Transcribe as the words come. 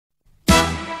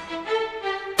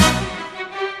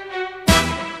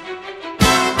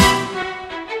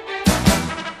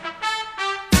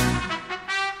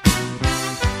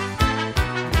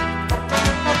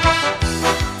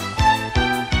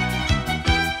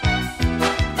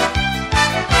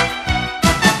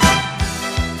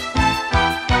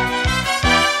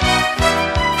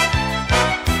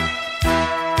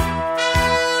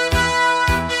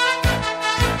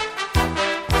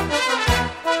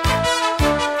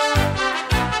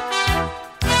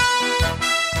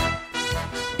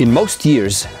In most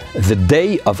years, the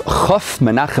day of Chof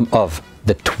Menachem Av,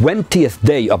 the 20th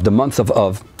day of the month of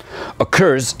Av,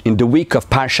 occurs in the week of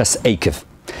Parshas Eikev.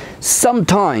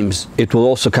 Sometimes it will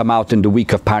also come out in the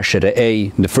week of Parsha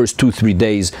Re'eh, in the first 2-3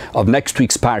 days of next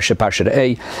week's Parsha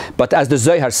Re'eh. But as the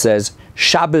Zohar says,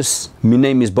 Shabbos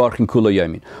minei mizbarchin kulo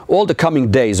yomin. All the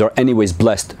coming days are anyways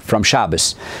blessed from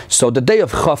Shabbos. So the day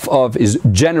of Chof Av is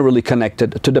generally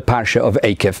connected to the Parsha of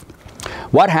Eikev.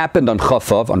 What happened on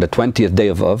Chof Av, on the 20th day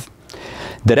of Av?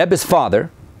 The Rebbe's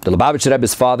father, the Lubavitcher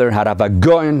Rebbe's father, Harav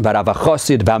Goyen, Harav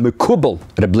Chosid, V'Amekubel,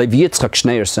 Reb Levi Yitzchak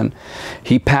Schneerson,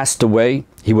 he passed away.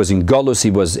 He was in Golus,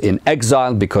 he was in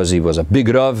exile because he was a big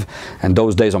Rav. And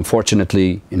those days,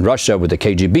 unfortunately, in Russia with the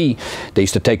KGB, they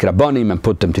used to take Rabbanim and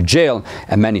put them to jail,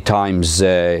 and many times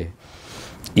either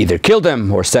kill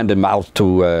them or send them out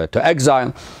to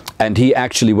exile. And he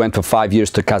actually went for 5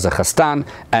 years to Kazakhstan,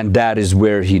 and that is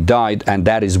where he died, and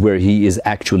that is where he is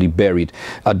actually buried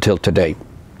until today.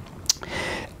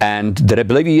 And the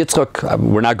Rebbe Levi Yitzchak,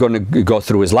 we're not going to go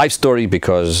through his life story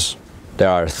because there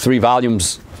are 3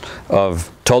 volumes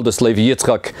of Toldos Levi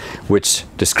Yitzchak which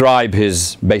describe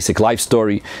his basic life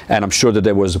story, and I'm sure that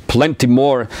there was plenty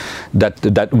more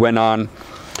that went on.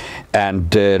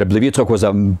 And Rebbe Levi Yitzchak was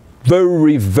a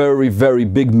very, very, very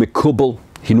big Mekubal.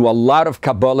 He knew a lot of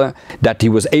Kabbalah, that he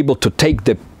was able to take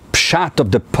the pshat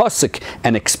of the pasuk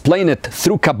and explain it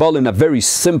through Kabbalah in a very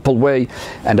simple way.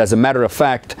 And as a matter of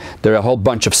fact, there are a whole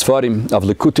bunch of Sfarim of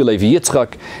Likutei Levi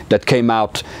Yitzchak that came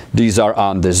out. These are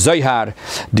on the Zohar,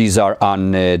 these are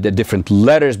on the different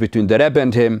letters between the Rebbe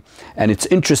and him. And it's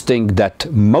interesting that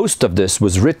most of this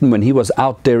was written when he was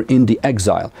out there in the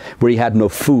exile, where he had no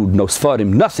food, no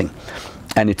Sfarim, nothing.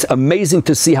 And it's amazing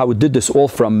to see how he did this all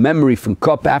from memory, from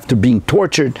cup, after being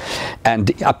tortured. And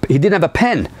he didn't have a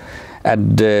pen.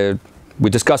 And we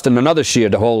discussed in another shir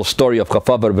the whole story of Chof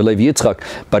Av Rebbe Levi Yitzchak.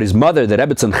 But his mother, the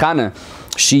Rebbetzin Chana,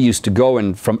 she used to go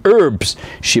and from herbs,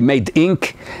 she made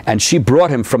ink, and she brought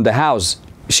him from the house.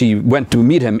 She went to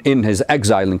meet him in his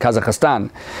exile in Kazakhstan,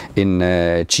 in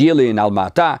Chile, in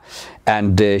Alma-Ata,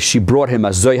 and she brought him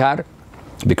a Zohar,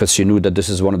 because she knew that this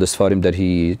is one of the Sfarim that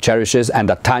he cherishes, and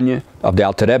a Tanya of the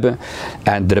Alter Rebbe.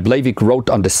 And the Rebbe Levi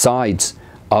wrote on the sides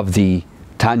of the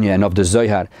Tanya and of the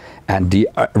Zohar, and the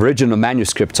original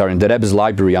manuscripts are in the Rebbe's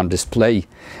library on display.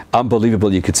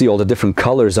 Unbelievable, you could see all the different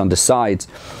colors on the sides.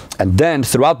 And then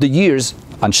throughout the years,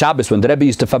 on Shabbos, when the Rebbe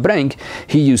used to fabrenk,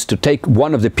 he used to take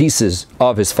one of the pieces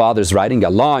of his father's writing, a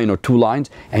line or 2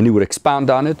 lines, and he would expound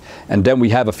on it. And then we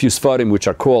have a few Sfarim which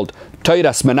are called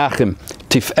Toiras Menachem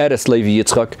Tiferes Levi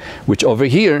Yitzchak, which over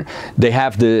here they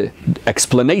have the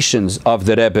explanations of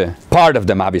the Rebbe, part of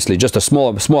them obviously, just a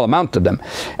small amount of them,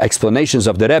 explanations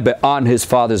of the Rebbe on his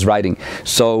father's writing.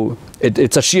 So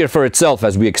it's a shir for itself,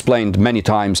 as we explained many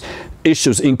times.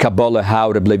 Issues in Kabbalah, how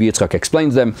Rebbe Levi Yitzchak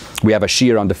explains them. We have a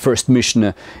shir on the first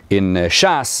Mishnah in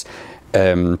Shas.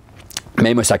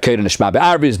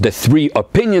 The 3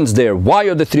 opinions there. Why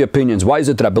are the 3 opinions? Why is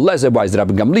it Rabbi Lezer? Why is it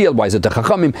Rabbi Gamliel? Why is it the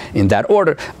Chachamim? In that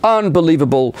order.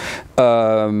 Unbelievable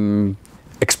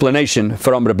explanation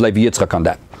from Rabbi Levi Yitzchak on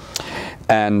that.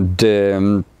 And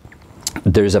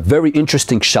there is a very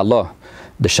interesting shalah.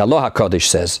 The Shalah HaKadosh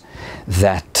says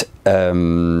that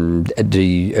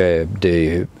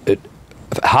the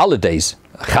holidays,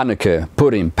 Chanukah,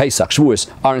 Purim, Pesach, Shavuos,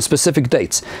 are in specific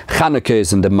dates. Chanukah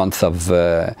is in the month of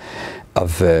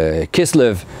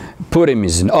Kislev, Purim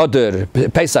is in Adar,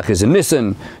 Pesach is in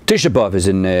Nisan, Tisha B'Av is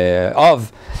in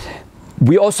Av.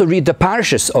 We also read the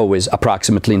Parshas always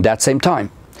approximately in that same time.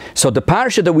 So the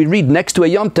Parsha that we read next to a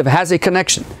Yom Tov has a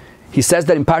connection. He says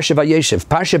that in Parsha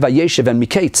Vayeshev and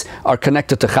Miketz are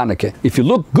connected to Chanukah. If you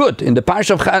look good in the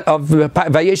Parsha of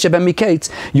Vayeshev and Miketz,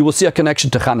 you will see a connection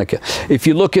to Chanukah. If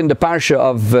you look in the Parsha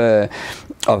of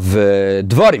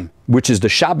Dvarim, which is the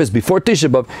Shabbos before Tisha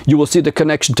B'Av, you will see the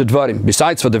connection to Dvarim.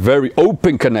 Besides for the very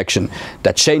open connection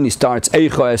that Sheni starts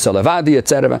Eicho Esalavadi,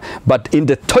 etc. But in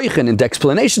the Teuchen, in the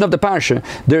explanation of the Parsha,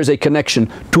 there is a connection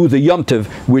to the Yom Tov,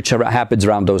 which happens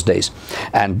around those days.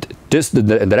 And this, the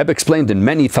Rebbe explained in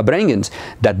many Fabrengens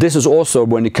that this is also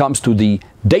when it comes to the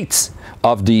dates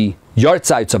of the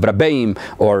Yartzites of Rabbeim,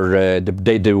 or the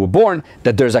day they were born,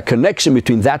 that there's a connection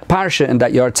between that Parsha and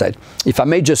that Yartzeit. If I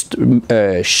may just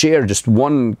share just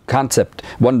one concept,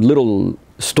 one little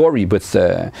story with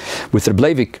Reb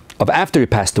Levi of after he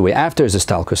passed away, after his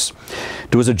Estalkus.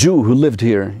 There was a Jew who lived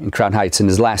here in Crown Heights in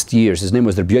his last years. His name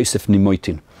was Rabbi Yosef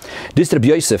Nimoitin. This Rabbi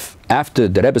Yosef, after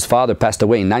the Rebbe's father passed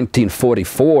away in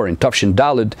 1944 in Tafshin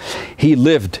Daled, he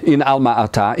lived in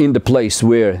Alma-Ata, in the place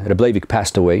where Reb Levi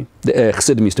passed away. The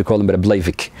Chassidim used to call him Reb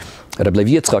Levi. Reb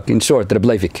Levi Yitzchak, in short, Reb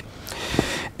Levi.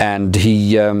 And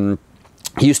he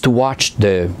used to watch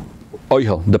the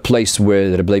Oihel, the place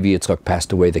where Rabbi Levi Yitzchak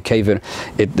passed away, the kever.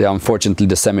 Unfortunately,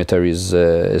 the cemetery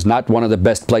is not one of the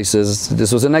best places.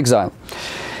 This was in exile.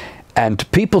 And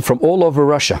people from all over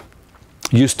Russia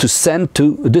used to send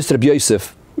to this Rabbi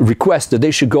Yosef request that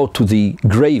they should go to the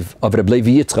grave of Rabbi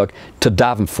Levi Yitzchak to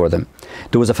daven for them.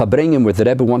 There was a Fabrengen where the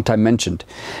Rebbe one time mentioned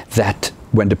that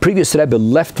when the previous Rebbe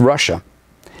left Russia,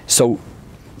 so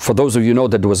for those of you who know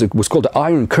that it was called the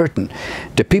Iron Curtain,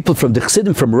 the people from the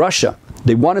Chassidim from Russia,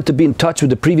 they wanted to be in touch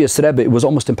with the previous Rebbe. It was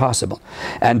almost impossible.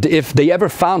 And if they ever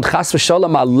found chas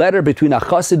v'shalom a letter between a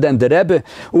Chassid and the Rebbe,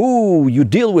 ooh, you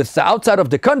deal with the outside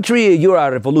of the country, you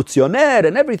are a revolutionaire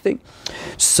and everything.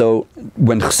 So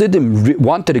when Chassidim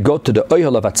wanted to go to the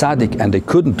Oihel of a Tzaddik and they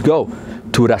couldn't go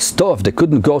to Rostov, they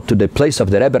couldn't go to the place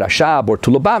of the Rebbe Rashab or to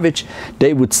Lubavitch,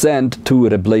 they would send to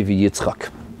Rabbi Levi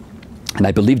Yitzchak. And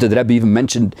I believe that the Rabbi even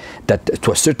mentioned that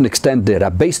to a certain extent the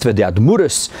Rabbeistve, the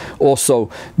Admuris, also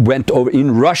went over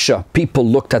in Russia. People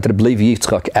looked at Rabbi Levi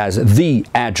Yitzchak as the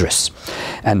address.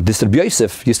 And this Rabbi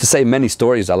Yosef used to say many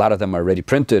stories. A lot of them are already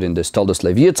printed in this Toldos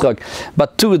Levi Yitzchak.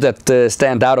 But two that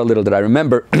stand out a little that I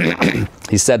remember.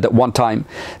 He said that one time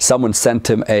someone sent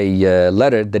him a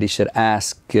letter that he should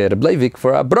ask Rabbi Levi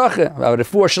for a bracha, a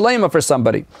refuah shalema for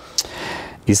somebody.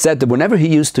 He said that whenever he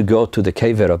used to go to the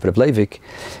kever of Reb Leivik,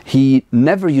 he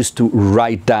never used to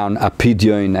write down a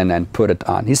pidyon and put it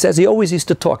on. He says he always used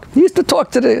to talk. He used to talk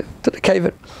to the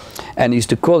kever. And he used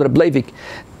to call Reb Leivik,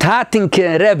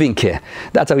 Tatinke Rebinke.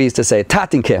 That's how he used to say,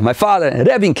 Tatinke, my father,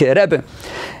 Rebinke, Rebbe.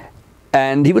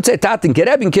 And he would say, Tatinke,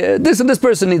 Rebinke, this and this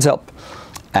person needs help.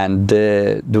 And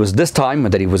there was this time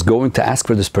that he was going to ask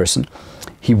for this person.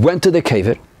 He went to the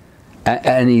kever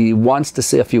and he wants to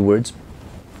say a few words.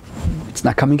 It's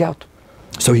not coming out.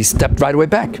 So he stepped right away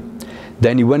back.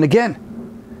 Then he went again.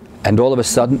 And all of a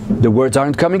sudden, the words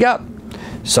aren't coming out.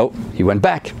 So he went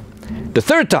back. The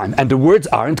third time, and the words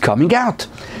aren't coming out.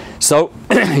 So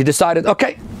he decided,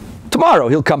 okay, tomorrow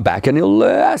he'll come back and he'll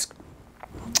ask.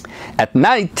 At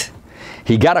night,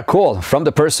 he got a call from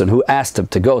the person who asked him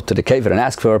to go to the kever and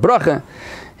ask for a bracha.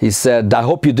 He said, I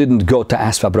hope you didn't go to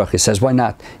ask for a bracha. He says, why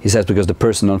not? He says, because the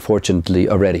person unfortunately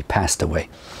already passed away.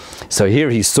 So here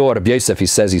he saw Rabbi Yosef, he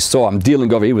says he saw, I'm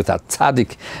dealing over here with a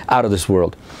tzaddik out of this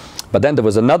world. But then there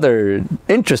was another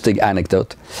interesting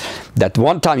anecdote, that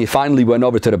one time he finally went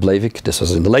over to Reb Leivik, this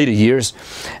was in the later years,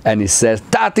 and he says,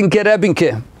 Tatinke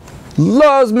Rebinke,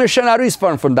 Los missionaries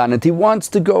from Danet. He wants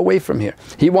to go away from here.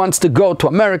 He wants to go to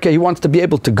America, he wants to be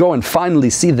able to go and finally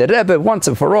see the Rebbe once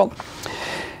and for all.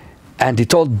 And he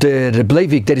told Reb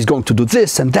Leivik that he's going to do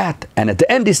this and that. And at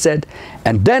the end he said,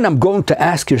 and then I'm going to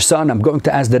ask your son, I'm going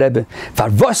to ask the Rebbe,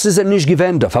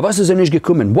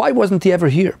 why wasn't he ever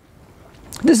here?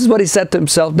 This is what he said to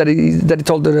himself, that he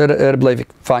told Reb Leivik.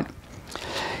 Fine.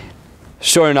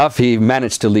 Sure enough, he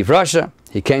managed to leave Russia.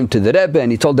 He came to the Rebbe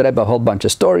and he told the Rebbe a whole bunch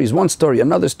of stories, one story,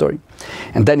 another story.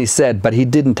 And then he said, but he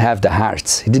didn't have the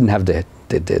hearts, he didn't have the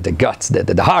guts,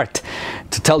 the heart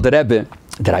to tell the Rebbe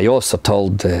that I also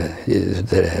told the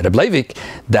Reb Leivik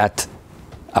that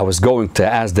I was going to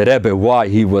ask the Rebbe why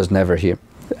he was never here.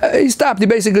 He stopped, he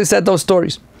basically said those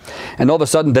stories. And all of a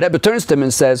sudden the Rebbe turns to him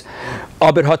and says,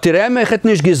 but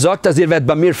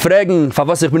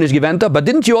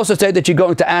didn't you also say that you're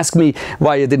going to ask me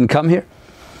why you didn't come here?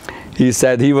 He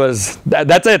said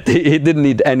that's it. He didn't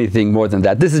need anything more than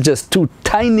that. This is just two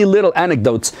tiny little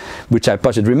anecdotes, which I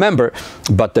should remember,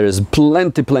 but there is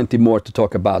plenty more to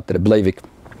talk about Reb Leivik.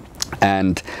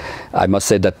 And I must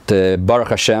say that Baruch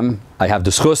Hashem, I have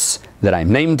the schus that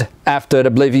I'm named after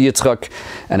Reb Levi Yitzchak.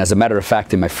 And as a matter of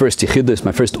fact, in my first yichidus,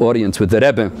 my first audience with the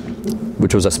Rebbe,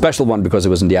 which was a special one because it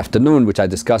was in the afternoon, which I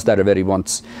discussed that already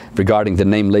once regarding the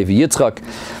name Levi Yitzchak,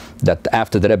 that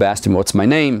after the Rebbe asked him, what's my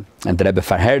name? And the Rebbe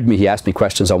verheard me, he asked me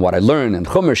questions on what I learned and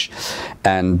Chumash.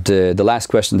 And the last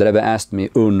question the Rebbe asked me,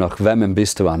 nach wem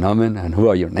bist du anomen? And who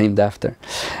are you named after?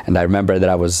 And I remember that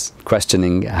I was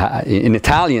questioning, in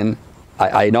Italian,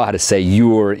 I know how to say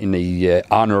you're in a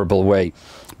honorable way,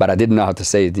 but I didn't know how to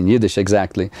say it in Yiddish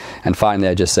exactly. And finally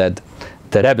I just said,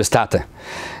 the Rebbe's tate.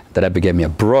 The Rebbe gave me a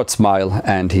broad smile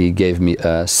and he gave me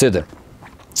a siddur.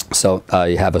 So I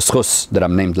have a schus that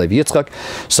I'm named Levi Yitzchak.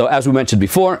 So as we mentioned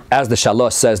before, as the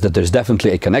Shalosh says that there's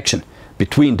definitely a connection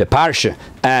between the Parsha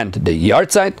and the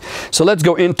Yartzeit. So let's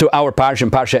go into our Parsha,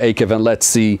 Parsha Eikev, and let's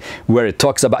see where it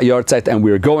talks about Yartzeit. And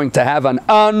we're going to have an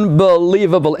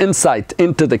unbelievable insight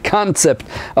into the concept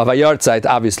of a Yartzeit,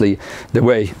 obviously the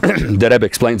way the Rebbe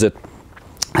explains it.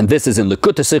 And this is in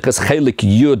Likutei Sichos Chelik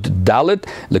Yud Dalet,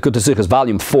 Likutei Sichos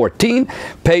volume 14,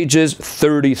 pages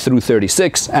 30 through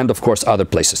 36, and of course other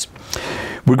places.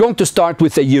 We're going to start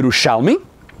with a Yerushalmi,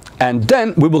 and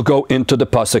then we will go into the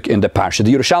pasuk in the parsha.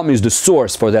 The Yerushalmi is the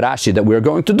source for the Rashi that we are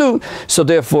going to do, so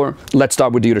therefore let's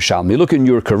start with the Yerushalmi. Look in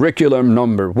your curriculum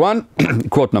number 1,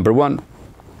 quote number 1.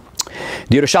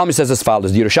 The Yerushalmi says as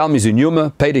follows. The Yerushalmi is in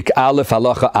Yuma, Perik Aleph,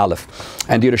 Halacha Aleph.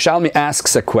 And the Yerushalmi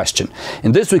asks a question.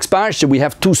 In this week's parsha, we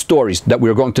have 2 stories that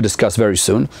we're going to discuss very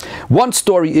soon. One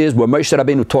story is where Moshe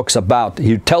Rabbeinu talks about,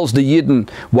 he tells the Yidden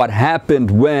what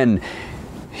happened when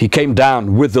he came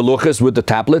down with the luchas, with the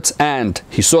tablets, and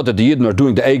he saw that the Yidden are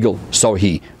doing the egel, so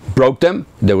he broke them.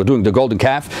 They were doing the golden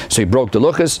calf, so he broke the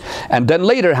luchas. And then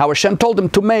later, how Hashem told him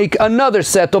to make another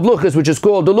set of luchas, which is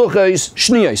called the luchas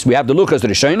shniyos. We have the luchas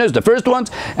rishonos, the first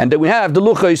ones, and then we have the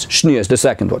luchas shniyos, the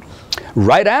second one.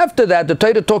 Right after that, the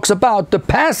Torah talks about the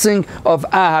passing of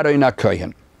Aharon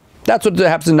HaKohen. That's what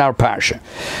happens in our parsha.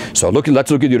 So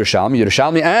let's look at Yerushalmi.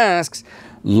 Yerushalmi asks,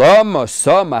 Lama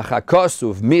samach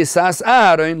hakasuv misas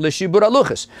Aharon l'shibur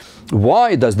haluchas.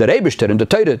 Why does the Rebishter in the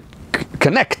Torah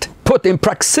put in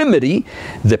proximity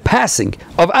the passing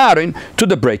of Aaron to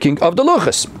the breaking of the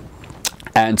luchas?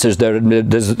 Answers the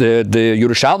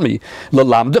Yerushalmi,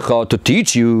 Lalamdecha, to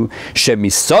teach you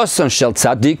shemisasan shel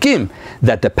tzadikim,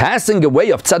 that the passing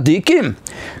away of tzadikim,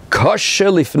 kosher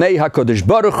lifnei hakodesh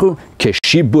baruch hu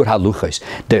keshibur haluchas.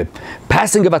 The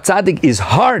passing of a tzadik is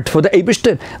hard for the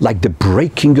Eibishter, like the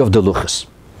breaking of the luchas.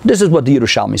 This is what the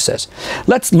Yerushalmi says.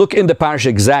 Let's look in the parsha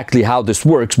exactly how this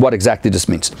works, what exactly this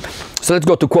means. So let's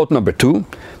go to quote number 2,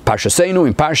 Parshas Eikev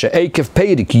in Parshas Eikev,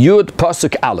 Perik Yud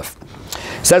Pasuk Aleph.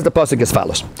 Says the pasuk as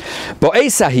follows.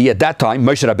 Bo'esahi, at that time,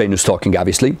 Moshe Rabbeinu is talking,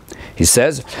 obviously. He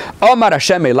says, Omar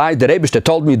Hashem Elai, the Rebishter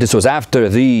told me, this was after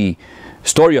the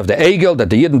story of the Egel,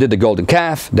 that the Yidden did the golden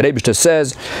calf. The Rebishter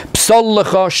says, Psol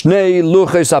lecha shnei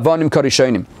luches avonim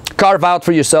karishonim. Carve out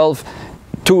for yourself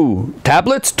 2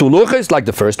 tablets, 2 luchas, like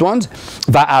the first ones.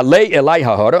 Va'alei elai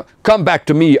hahara, come back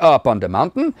to me up on the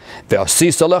mountain.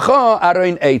 Ve'asisa lecha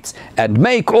aroin 8, and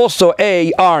make also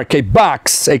a ark, a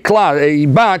box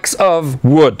of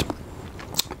wood.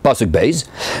 Pasuk Beis.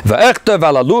 Ve'echtev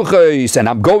ala luchas, and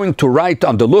I'm going to write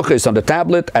on the luchas, on the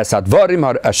tablet, as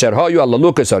advarim asher hayu ala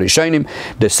luchas harishonim,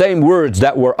 the same words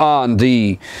that were on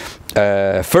the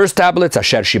first tablets,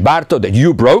 asher shibarto, that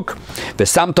you broke,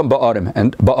 v'samtom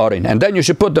ba'arin, and then you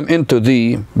should put them into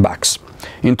the box,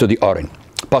 into the arin.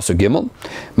 Pasuk Gimel,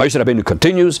 Moshe Rabbeinu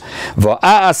continues,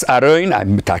 Va'as aroin, I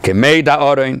made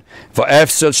aroin,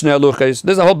 va'efsel shnei luchos.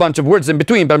 There's a whole bunch of words in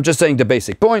between, but I'm just saying the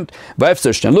basic point.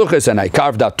 Va'efsel shnei luchos, and I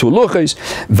carved out 2 luchos.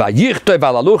 Vayichtoi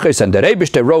ala luchos, and the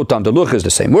Rebishter wrote on the luchos the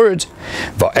same words.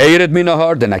 Va'ered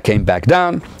minahar, then I came back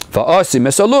down. Va'asim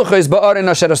es luchos ba'arin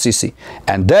asher asisi,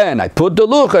 and then I put the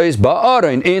luchos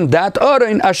ba'arin, in that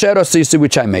arin asher asisi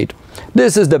which I made.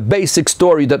 This is the basic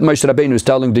story that Moshe Rabbeinu is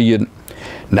telling the Yidden.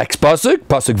 Next pasuk,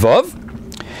 pasuk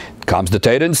Vav, comes the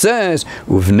Torah and says,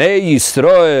 Uvnei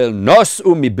Yisrael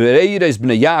nosu mi be'eres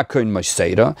b'nei Yaakon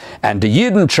Moseira, and the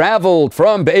Yidden traveled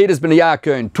from be'eres b'nei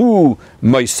Yaakon to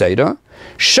Moseira.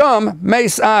 Sham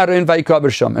meis Aaron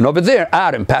vayikaber sham, and over there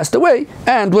Aaron passed away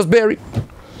and was buried.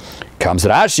 Comes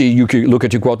Rashi, you can look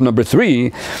at your quote number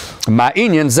 3.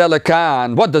 Ma'inyan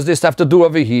zelakan. What does this have to do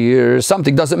over here?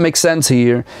 Something doesn't make sense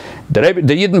here. The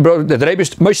Yidden broke,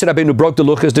 Moshe Rabbeinu broke the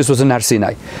luchas. This was in Har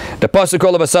Sinai. The pasuk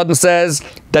all of a sudden says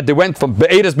that they went from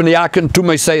Be'eres b'nei Yaakon to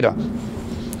Moseira,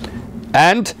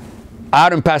 and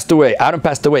Aaron passed away. Aaron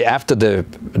passed away after the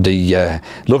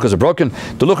luchas are broken.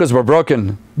 The luchas were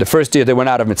broken the first year they went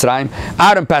out of Mitzrayim.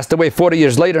 Aaron passed away 40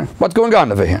 years later. What's going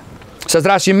on over here? Says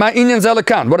Rashi, Ma'inyan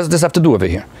zelakan. What does this have to do over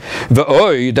here?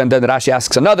 Ve'oid, and then Rashi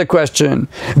asks another question.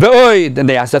 Ve'oid, and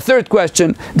they ask a third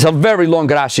question. It's a very long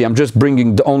Rashi. I'm just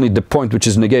bringing only the point which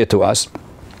is negay to us.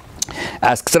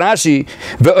 Asks Rashi,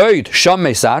 Ve'oid, Sham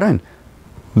meis Aaron.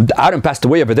 Aaron passed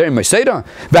away over there in Moseira.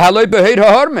 Ve'haloi be'heid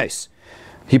ha'har meis.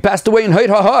 He passed away in Heid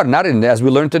HaHar, not in, as we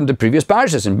learned in the previous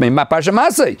parshas, in Parsha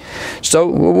Masei. So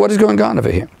what is going on over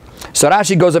here? So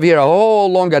Rashi goes over here a whole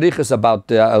long arichas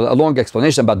about a long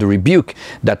explanation about the rebuke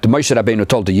that Moshe Rabbeinu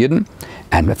told the Yidden,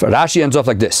 and Rashi ends off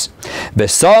like this: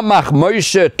 V'samach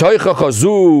Moshe toicha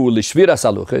chazu lishviras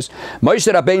haluchos.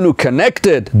 Moshe Rabbeinu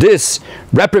connected this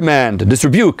reprimand, this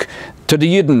rebuke, to the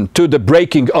Yidden, to the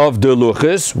breaking of the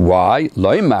luchos. Why?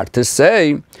 Loimar, to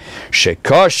say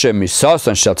shekoshe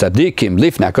misasan shel tzadikim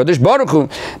lifnei HaKadosh Baruch Hu,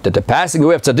 that the passing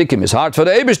away of tzadikim is hard for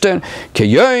the Eibishter,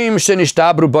 keyom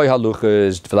shenishtabru boi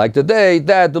haluchos, like the day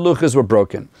that the luchos were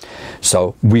broken.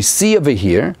 So we see over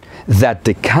here that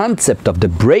the concept of the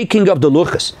breaking of the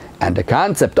luchos and the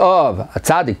concept of a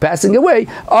tzaddik passing away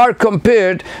are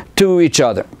compared to each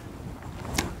other.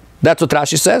 That's what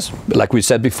Rashi says, like we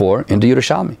said before in the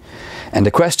Yerushalmi. And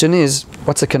the question is,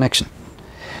 what's the connection?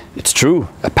 It's true,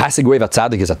 a passing away of a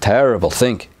tzaddik is a terrible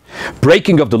thing.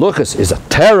 Breaking of the luchos is a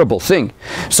terrible thing.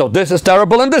 So this is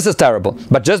terrible and this is terrible.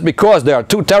 But just because there are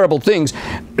two terrible things,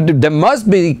 there must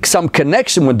be some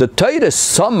connection. When the Torah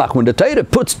samach, when the Torah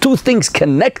puts two things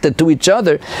connected to each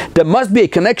other, there must be a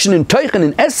connection in teichen,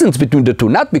 in essence, between the two.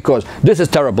 Not because this is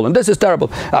terrible and this is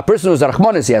terrible. A person who's a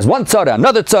Rachmanis, he has one tzara,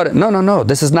 another tzara. No.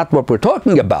 This is not what we're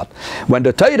talking about. When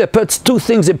the Torah puts two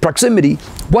things in proximity,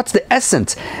 what's the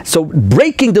essence? So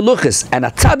breaking the luchos and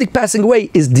a tzaddik passing away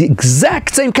is the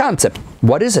exact same concept.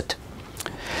 What is it?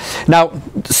 Now,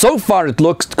 so far it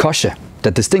looks kosher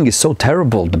that this thing is so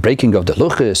terrible, the breaking of the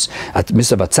luchos at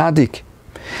Misav Tzaddik.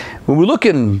 When we look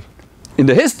in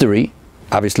the history,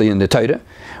 obviously in the Torah,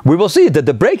 we will see that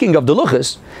the breaking of the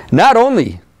luchos, not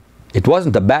only it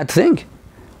wasn't a bad thing,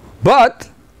 but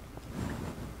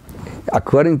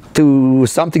according to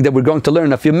something that we're going to learn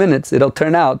in a few minutes, it'll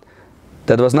turn out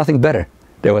that there was nothing better.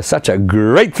 There was such a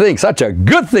great thing, such a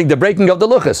good thing, the breaking of the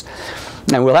luchos.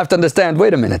 And we'll have to understand,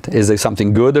 wait a minute, is it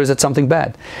something good or is it something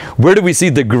bad? Where do we see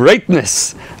the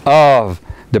greatness of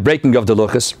the breaking of the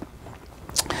luchos?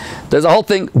 There's a whole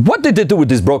thing. What did they do with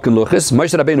this broken luchos?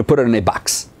 Moshe Rabbeinu put it in a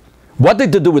box. What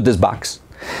did they do with this box?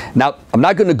 Now, I'm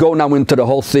not going to go now into the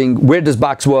whole thing, where this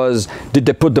box was. Did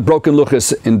they put the broken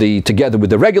luchos together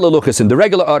with the regular luchos in the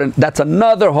regular aron? That's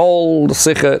another whole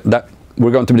sikha that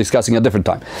we're going to be discussing at a different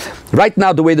time. Right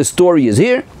now, the way the story is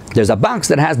here, there's a box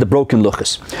that has the broken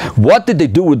luchos. What did they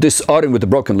do with this aron with the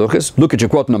broken luchos? Look at your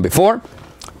quote number 4.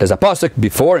 There's a pasuk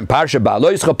before in Parsha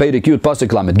Ba'aloischa Perek Yud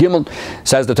pasuk Lamed Gimel,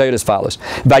 says the Torah as follows: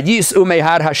 Vayis umei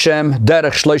Har Hashem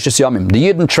derech shloishes yamim. The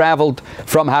Yidden traveled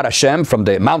from Har Hashem, from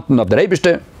the mountain of the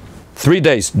Rebishter, 3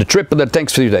 days. The trip that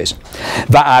takes 3 days.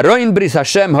 Va'aroin bris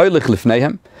Hashem hoilich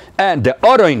lifneihem, and the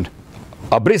aroin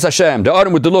of bris Hashem, the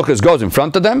aron with the luchos, goes in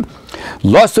front of them.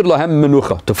 Losur lahem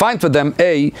menucha, to find for them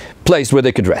a place where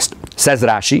they could rest. Says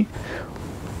Rashi.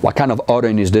 What kind of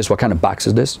aron is this? What kind of box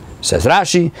is this? Says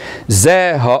Rashi,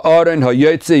 Zeh ha'aron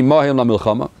ha'yotzi imahim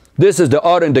la'milchama. This is the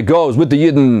aron that goes with the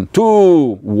Yidden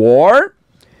to war.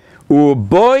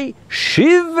 Uboy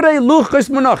shivrei luchos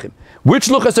munachim. Which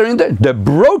luchos are in there? The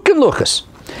broken luchos.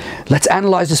 Let's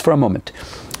analyze this for a moment.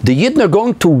 The Yidden are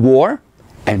going to war,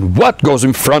 and what goes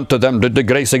in front of them? The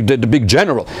Garelik, the big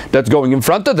general that's going in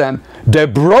front of them, the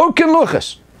broken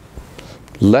luchos.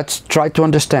 Let's try to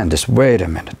understand this. Wait a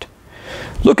minute.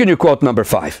 Look in your quote number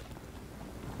 5.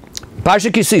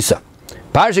 Parshas Eikev.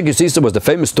 Parshas Eikev was the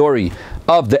famous story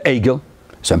of the Egel.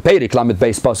 So in Perek Lamed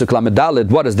Beis pasuk Lamed Daled,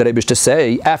 what does the Rebishter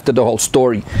say after the whole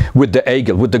story with the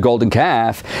Egel, with the golden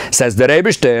calf? Says the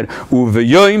Rebishter,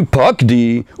 Uveyoim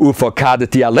pakdi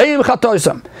ufakadeti aleim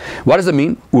chatoisam. What does it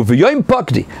mean? Uveyoim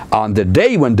pakdi. On the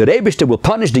day when the Rebishter will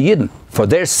punish the Yidden for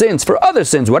their sins, for other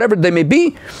sins, whatever they may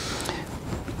be,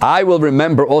 I will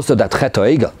remember also that chet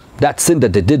Egel, that sin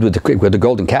that they did with the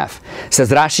golden calf.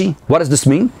 Says Rashi, what does this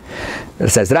mean? It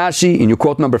says Rashi in your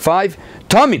quote number 5,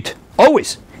 Tamid,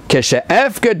 always, whenever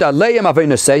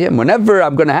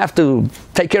I'm going to have to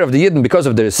take care of the Yidden because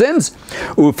of their sins,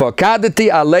 I'm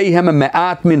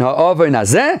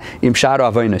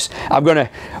going to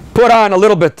put on a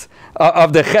little bit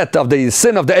of the chet, of the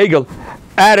sin of the Egel,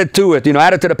 add it to it,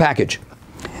 add it to the package.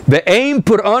 The aim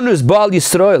put on is Baal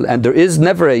Yisrael, and there is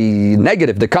never a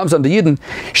negative that comes on the Yidden.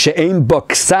 She'eim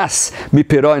boksas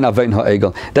mipiroin avein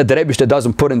ha'egel, that the Rebishter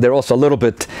doesn't put in there also a little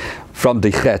bit from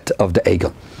the chet of the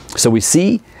Egel. So we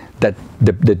see that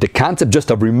the concept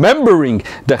just of remembering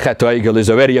the chet ha'egel is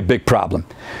already a big problem.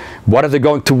 What are they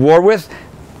going to war with?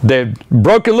 The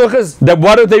broken luchos. Then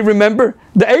what do they remember?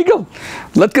 The Egel.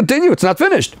 Let's continue. It's not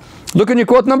finished. Look in your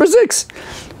quote number 6.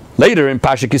 Later in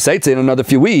Parshas Eikev, in another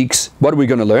few weeks, what are we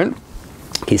going to learn?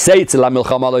 When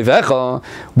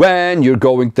you're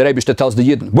going, the Rebishter tells the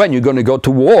Yidden, when you're going to go to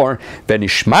war,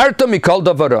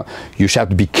 you shall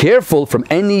be careful from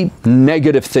any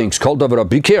negative things. Kol davara,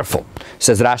 be careful.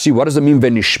 Says Rashi, what does it mean?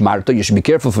 You should be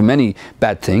careful from any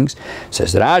bad things.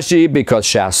 Says Rashi, because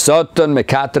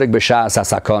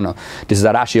this is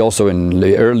Rashi also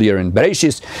earlier in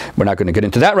Bereshis. We're not going to get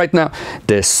into that right now.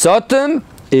 The Satan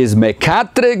is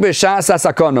mekatreg b'shas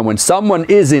hasakona. When someone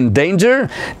is in danger,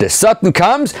 the Satan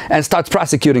comes and starts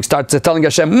prosecuting, starts telling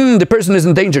Hashem, the person is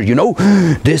in danger.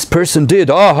 This person did.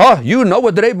 You know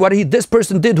what this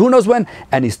person did. Who knows when?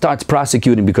 And he starts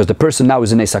prosecuting because the person now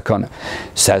is in a sakona.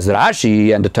 Says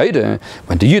Rashi and the Torah,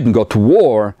 when the Yidden go to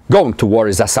war, going to war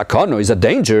is a sakona, is a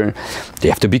danger. They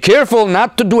have to be careful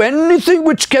not to do anything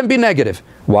which can be negative.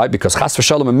 Why? Because chas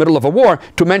v'shalom in the middle of a war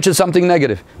to mention something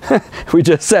negative. We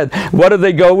just said, what do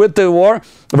they go with the war?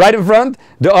 Right in front,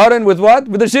 the aron with what?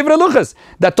 With the shivrei luchos.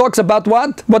 That talks about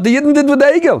what? What the Yidden did with the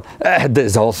Egel.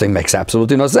 This whole thing makes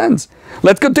absolutely no sense.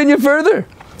 Let's continue further.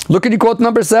 Look at your quote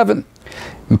number 7.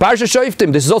 In Parshas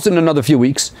Shoftim, this is also in another few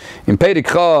weeks, in Perek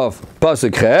Chav,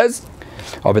 Pasuk Ches,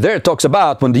 over there it talks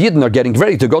about when the Yidden are getting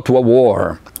ready to go to a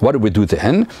war. What do we do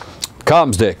then?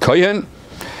 Comes the Kohen,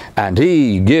 and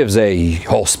he gives a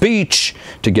whole speech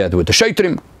together with the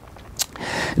Shotrim,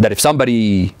 that if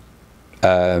somebody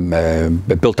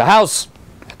built a house,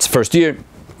 it's first year,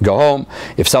 go home.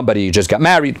 If somebody just got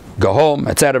married, go home,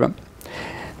 etc.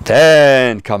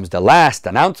 Then comes the last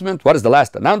announcement. What is the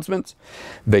last announcement?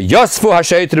 The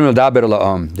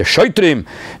Shotrim,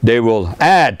 they will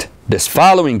add this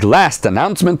following last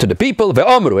announcement to the people,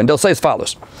 and they'll say as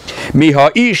follows: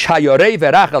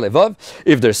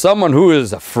 if there's someone who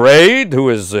is afraid, who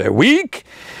is weak,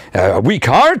 a weak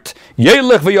heart,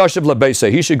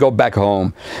 he should go back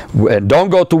home and don't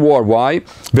go to war. Why?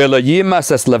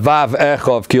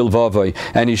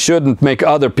 And he shouldn't make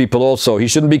other people also, he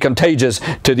shouldn't be contagious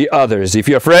to the others. If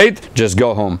you're afraid, just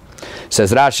go home.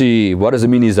 Says Rashi, what does it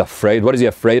mean he's afraid? What is he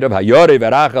afraid of?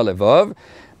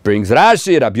 Brings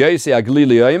Rashi, Rabbi Yossi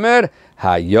Aglili Omer,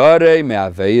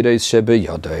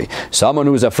 someone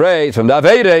who's afraid from the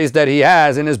Avedes that he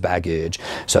has in his baggage.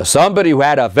 So somebody who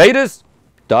had Avedes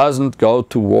doesn't go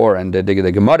to war. And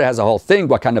the Gemara has a whole thing,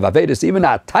 what kind of Avedes, even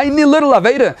a tiny little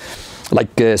Aveda,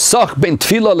 like Sach ben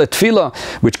Tfilah le Tfilah,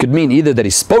 which could mean either that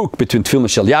he spoke between Tfilah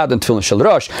Shel Yad and Tfilah Shel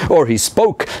Rosh, or he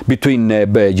spoke between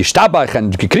Yishtabach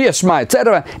and Kriyas Shema,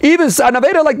 etc. Even an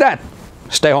Aveda like that,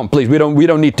 stay home, please. We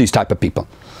don't need these type of people.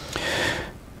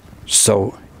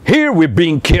 So here we're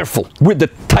being careful with the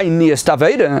tiniest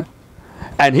Aveda.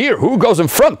 And here, who goes in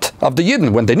front of the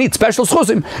Yidden when they need special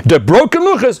schusim? The broken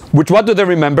luchas, which what do they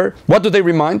remember? What do they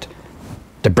remind?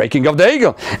 The breaking of the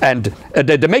egel and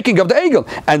the making of the egel.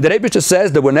 And the Rebbe just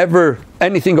says that whenever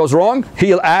anything goes wrong,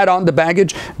 he'll add on the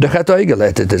baggage the chet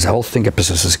egel. This whole thing is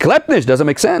klepnish, doesn't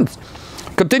make sense.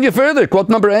 Continue further, quote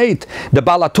number 8. The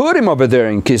Balaturim over there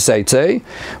in Kiseitze,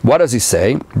 what does he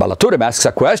say? Balaturim asks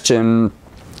a question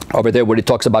over there where he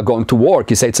talks about going to war.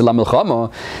 Kiseitze la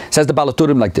milchama, says the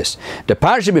Balaturim like this. The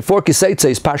parsha before Kiseitze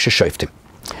is Parshas Shoftim.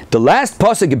 The last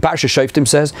pasuk in Parshas Shoftim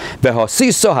says,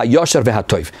 V'hasiso hayosher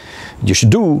v'hatoiv. You should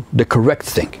do the correct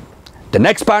thing. The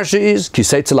next parsha is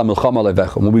Kiseitze la milchama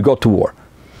levecha, when we go to war.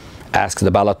 Ask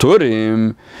the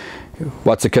Balaturim,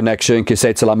 what's the connection?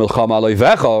 Kiseitze la milchama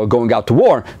levecha, going out to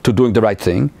war, to doing the right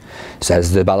thing.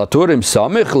 Says the Balaturim,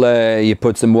 Samichle, he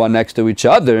puts them one next to each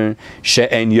other.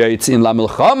 She'en yotz in la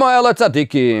milchama ela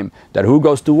tzadikim. That who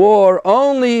goes to war?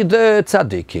 Only the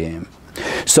tzadikim.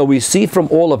 So we see from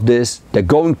all of this that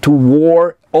going to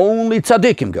war, only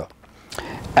tzadikim go.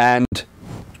 And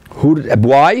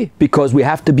why? Because we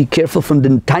have to be careful from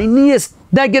the tiniest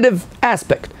negative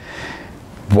aspect.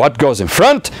 What goes in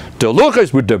front? The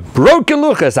luchas with the broken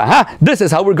luchas. Aha, this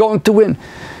is how we're going to win.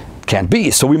 Can't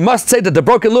be. So we must say that the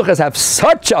broken luchas have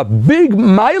such a big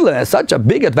mile, such a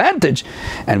big advantage,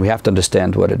 and we have to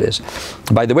understand what it is.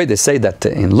 By the way, they say that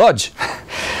in Lodge,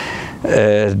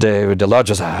 the Lodge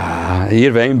was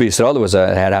here in Israel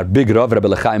had a big Rav, Rabbi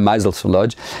Lechaim Meisels from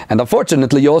Lodge, and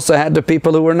unfortunately you also had the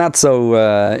people who were not so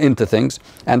into things,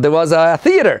 and there was a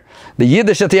theater, the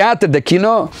Yiddish theater, the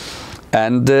Kino.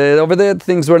 And over there,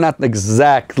 things were not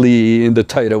exactly in the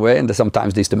Torah way, and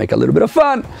sometimes they used to make a little bit of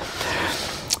fun.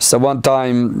 So one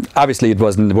time, obviously it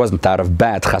wasn't out of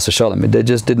bad chas v'sholem. They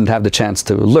just didn't have the chance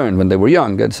to learn when they were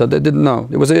young, and so they didn't know.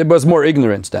 It was more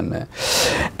ignorance than.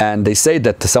 And they say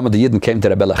that some of the Yidden came to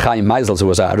Rabbi Lechaim Meisels, who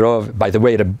was a Rav. By the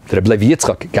way, Rabbi Levi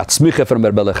Yitzchak got smicha from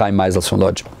Rabbi Lechaim Meisels from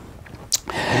Lodz.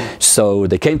 So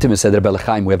they came to him and said, Rabbi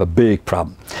Lechaim, we have a big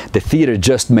problem. The theater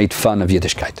just made fun of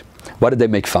Yiddishkeit. What did they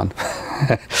make fun?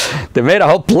 They made a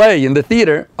whole play in the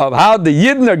theater of how the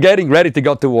Yidden are getting ready to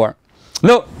go to war.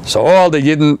 No, so all the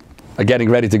Yidden are getting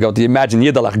ready to go to, imagine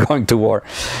Yiddalach going to war.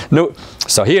 No,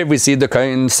 so here we see the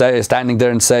Kohen standing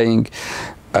there and saying,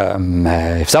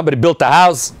 if somebody built a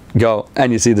house, go.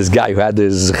 And you see this guy who had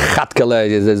his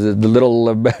chatkale, the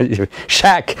little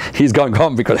shack, he's going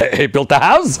home because he built a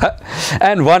house.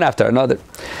 And one after another.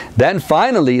 Then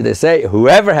finally they say,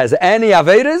 whoever has any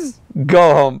Avedas,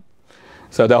 go home.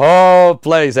 So the whole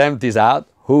place empties out.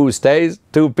 Who stays?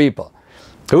 2 people.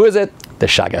 Who is it? The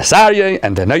Shagas Aryeh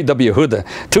and the Noda B'Yehuda,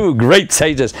 2 great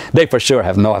sages. They for sure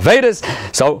have no Avedas.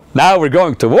 So now we're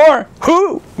going to war.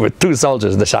 Who? With 2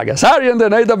 soldiers, the Shagas Aryeh and the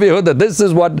Noda B'Yehuda. This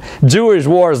is what Jewish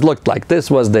wars looked like. This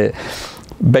was the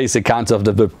basic concept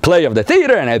of the play of the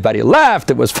theater, and everybody laughed.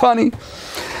 It was funny.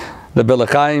 The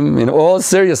Belechaim, in all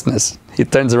seriousness, he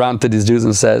turns around to these Jews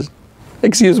and says,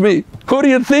 excuse me, who do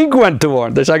you think went to war?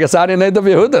 The Shagas Aryeh and Noda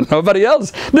B'Yehuda, nobody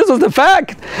else. This was the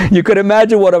fact. You could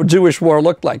imagine what a Jewish war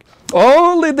looked like.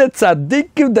 Only the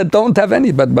tzaddikim that don't have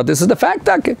any, but this is the fact.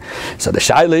 So the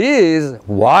shaila is,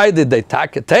 why did they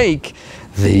take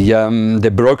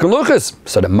the broken luchas.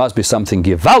 So there must be something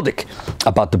gewaldig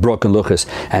about the broken luchas.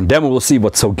 And then we will see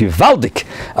what's so gewaldig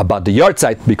about the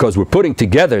yahrzeit, because we're putting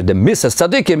together the misas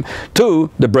tzadikim to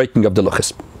the breaking of the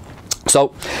luchas.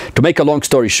 So, to make a long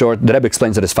story short, the Rebbe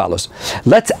explains it as follows.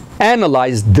 Let's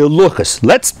analyze the luchas.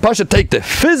 Let's Pasha take the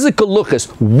physical luchas.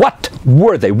 What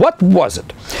were they? What was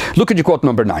it? Look at your quote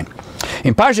number 9.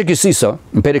 In Parshas Eikev,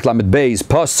 in Perek Lamed Beis,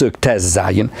 Pasuk Tes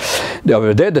Zayin,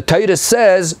 over there the Torah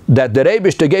says that the Rebbe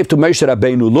gave to Moshe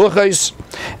Rabbeinu luchas,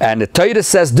 and the Torah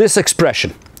says this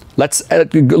expression. Let's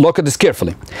look at this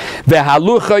carefully.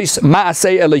 Ve'haluchos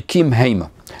ma'asei Elokim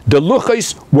heima. The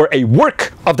luchas were a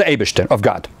work of the Eibishter, of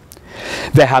God.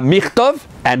 The hamichtav,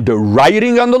 and the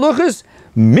writing on the luchas,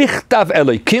 michtav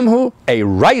Elokimhu, a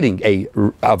writing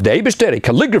of the Eibishter, a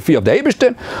calligraphy of the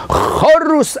Eibishter,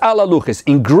 chorus ala luchas,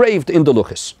 engraved in the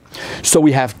luchas. So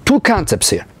we have two concepts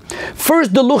here.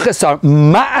 First, the luchas are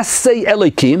ma'asei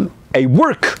Elokim, a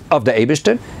work of the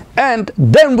Eibishter, and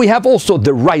then we have also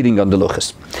the writing on the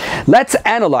luchas. Let's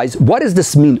analyze, what does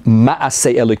this mean,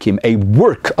 ma'asei Elokim, a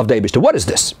work of the Eibishter? What is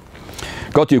this?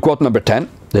 Go to your quote number 10.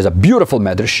 There's a beautiful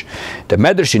medrash. The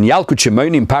medrash in Yalkut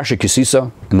Shimoni in Parshas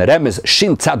Eikev, and the Rem is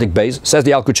Shin Tzadik Beis, says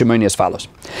the Yalkut Shimoni as follows.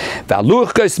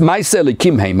 V'aluchos ma'aseh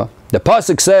Elokim heima. The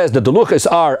pasuk says that the luchos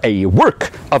are a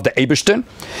work of the Eibishter.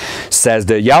 Says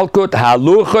the Yalkut,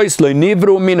 haluchos lo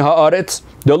nivru min haaretz.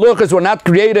 The luchos were not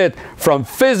created from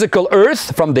physical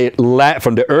earth, from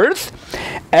the earth.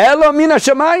 Elo min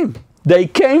hashamayim. They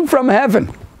came from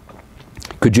heaven.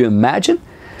 Could you imagine?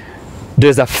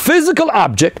 There's a physical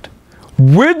object.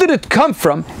 Where did it come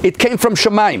from? It came from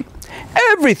Shamayim.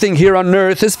 Everything here on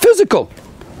earth is physical.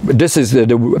 This is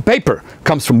the paper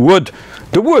comes from wood.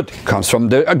 The wood comes from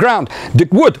the ground. The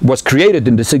wood was created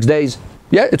in the 6 days.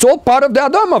 Yeah, it's all part of the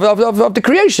Adam, of the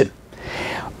creation.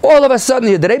 All of a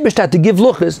sudden, the Rebbe had to give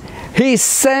luchas. He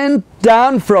sent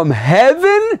down from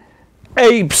heaven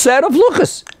a set of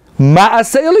luchas.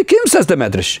 Ma'aseh Elokim, says the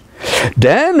Medrash.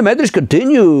 Then the Medrash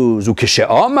continues. When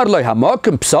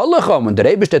the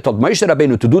Rebbe told Moshe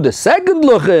Rabbeinu to do the second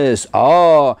luchas,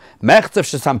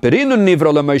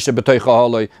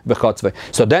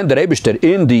 so then the Rebbe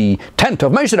in the tent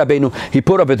of Moshe Rabbeinu, he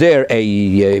put over there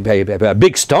a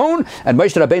big stone, and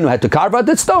Moshe Rabbeinu had to carve out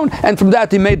that stone, and from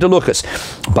that he made the luchas.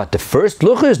 But the first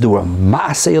luchas, they were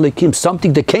Ma'aseh Elokim,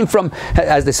 something that came from,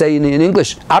 as they say in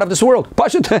English, out of this world.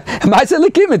 Ma'aseh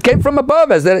Elokim, it came from above,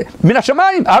 as the Min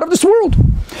HaShamayim, out of this world.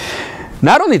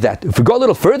 Not only that, if we go a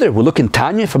little further, we look in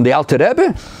Tanya from the Alter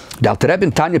Rebbe. The Alter Rebbe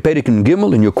in Tanya Perek and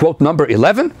Gimel, in your quote number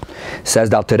 11, says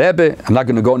the Alter Rebbe, I'm not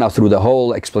going to go now through the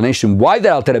whole explanation why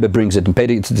the Alter Rebbe brings it. In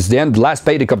Perek, it's the end, the last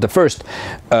Perek of the first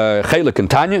Garelik in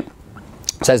Tanya.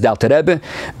 Says the Alter Rebbe,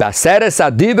 the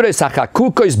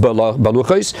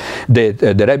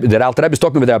Alter Rebbe is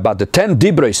talking about the 10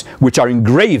 dibros which are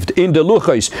engraved in the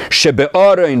luchos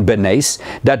shebe'aron benes,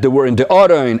 that they were in the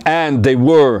aron and they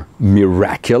were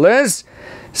miraculous.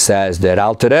 Says the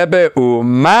Alter Rebbe,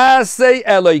 u'masei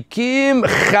Elokim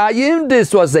chayim.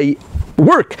 This was a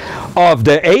work of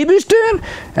the Eibishter,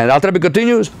 and Alter Rebbe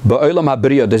continues, Ba'olam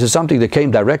HaBriya. This is something that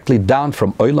came directly down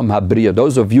from Olam HaBriya.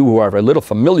 Those of you who are a little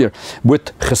familiar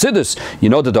with Chassidus, you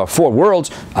know that there are 4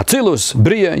 worlds: Atzilus,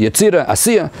 Briya, Yetzira,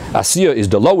 Asiya. Asiya is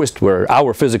the lowest, where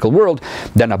our physical world.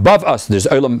 Then above us, there's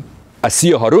Olam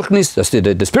Asiya Haruchnis, that's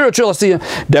the spiritual Asiya.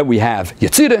 Then we have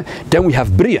Yetzira. Then we have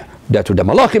Briya. That's where the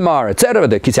Malachim are, etc.,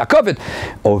 the Kisyakovet.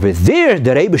 Over there,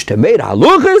 the Eibishter made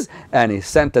haluchas, and he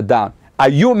sent it down. A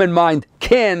human mind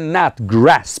cannot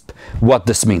grasp what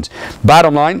this means.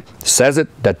 Bottom line, says it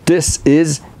that this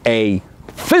is a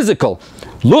physical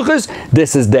luchas.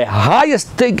 This is the highest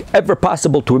thing ever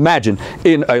possible to imagine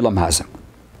in Olam Hazeh.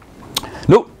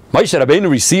 No, Moshe Rabbeinu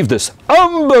received this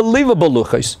unbelievable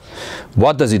luchas.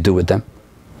 What does he do with them?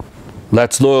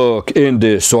 Let's look in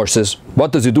the sources.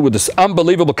 What does he do with this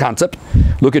unbelievable concept?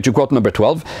 Look at your quote number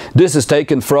 12. This is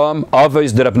taken from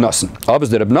Avos de Reb Nosson. Avos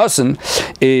de Reb Nosson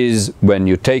is when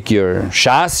you take your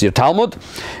Shas, your Talmud,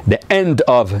 the end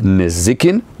of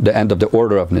Nezikin, the end of the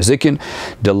order of Nezikin.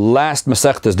 The last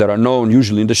Masechtas that are known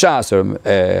usually in the Shas are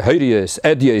Horius,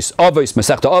 Edius, Avos,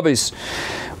 Masechta Avos.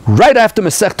 Right after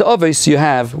Masechta Avos, you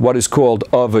have what is called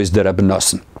Avos de Reb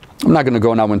Nosson. I'm not going to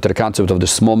go now into the concept of the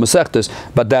small Masechtas,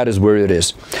 but that is where it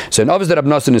is. So in Avos de Reb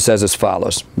Nosson, it says as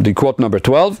follows. The quote number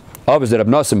 12, Avos de Reb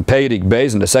Nosson, Perek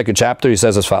Beis, in the 2nd chapter, he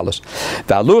says as follows.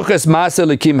 The luchos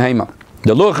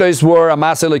were a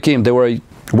Ma'aseh Elokim. They were a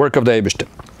work of the Eibishter.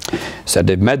 So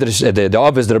the Medrash, the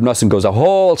office, the Reb Nosson goes a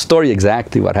whole story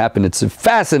exactly what happened. It's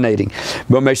fascinating.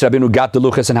 When Moshe Rabbeinu got the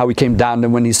luchas and how he came down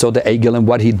and when he saw the egel and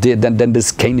what he did, and then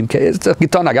this came. It's a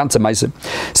gitana ganze meise.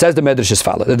 Says the Medrash as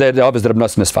follows. The office, the Reb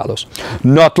Nosson as follows.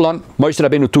 Notlon, Moshe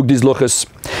Rabbeinu took these luchas,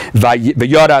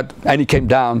 v'yorad, and he came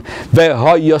down. He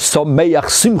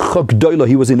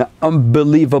was in an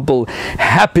unbelievable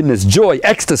happiness, joy,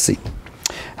 ecstasy.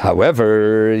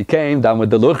 However, he came down with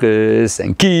the luchas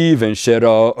and kiv and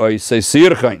shera oisei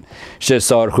sirchain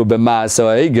shesarchu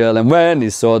b'masa egel, and when he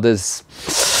saw this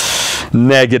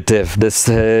negative, this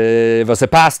was a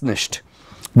past nicht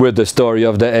with the story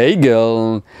of the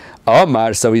egel,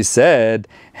 Omar, so he said,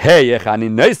 hey, how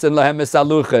in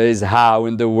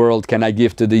the world can I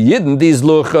give to the Yidden these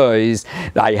luchas?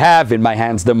 I have in my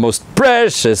hands the most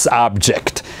precious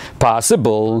object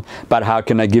possible, but how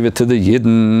can I give it to the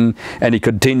Yidden? And he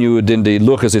continued in the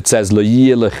luchas, it says, in this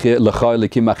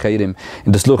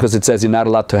luchas it says you're not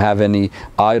allowed to have any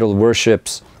idol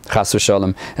worships.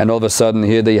 And all of a sudden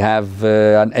here they have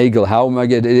an egel. How am I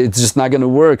get? It's just not going to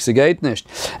work.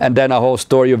 And then a whole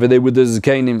story over there with the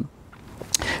Zkenim.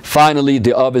 Finally,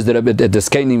 the Abbas, the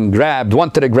Zkenim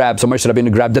wanted to grab, so Moshe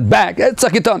Rabbeinu grabbed it back.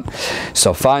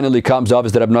 So finally comes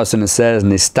Abbas the Reb Nosson and says,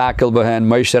 Nistakel b'hen.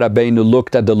 Moshe Rabbeinu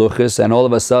looked at the luchas, and all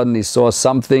of a sudden he saw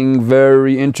something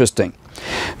very interesting.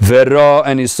 Vera,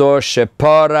 and he saw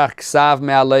sheparach ksav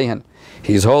me'aleihen.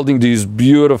 He's holding these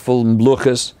beautiful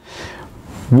luchas,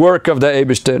 work of the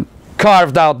Eibishter,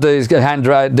 carved out the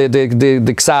handwriting,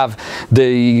 the ksav,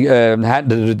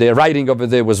 the writing over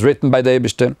there was written by the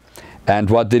Eibishter.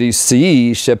 And what did he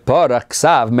see? Sheparach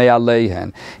ksav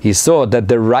me'aleihen. He saw that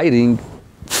the writing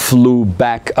flew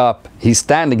back up. He's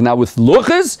standing now with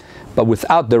luchas, but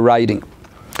without the writing.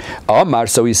 Omar,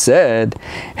 so he said,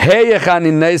 how can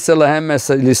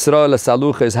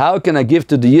I give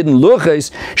to the Yidden luchas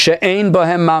she'ein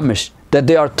bohem mamish, that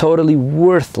they are totally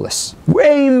worthless?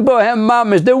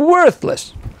 They're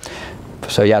worthless.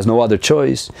 So he has no other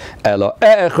choice.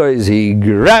 He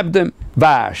grabbed them,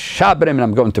 and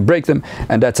I'm going to break them,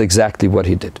 and that's exactly what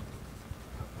he did.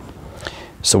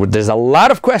 So there's a lot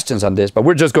of questions on this, but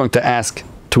we're just going to ask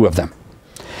two of them.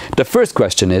 The first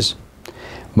question is,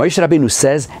 Moshe Rabbeinu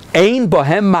says, Ein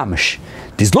bohem mamish.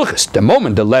 These luchas, the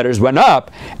moment the letters went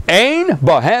up, Ein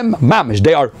bohem mamish.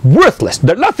 They are worthless.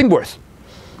 They're nothing worth.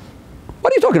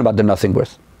 What are you talking about? They're nothing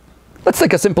worth. Let's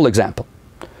take a simple example.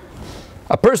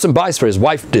 A person buys for his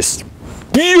wife this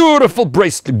beautiful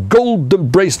bracelet, golden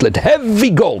bracelet, heavy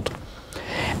gold.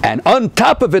 And on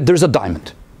top of it, there's a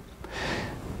diamond.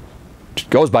 It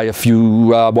goes by a few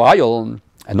while,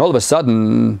 and all of a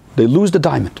sudden, they lose the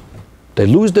diamond. They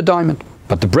lose the diamond,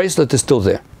 but the bracelet is still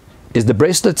there. Is the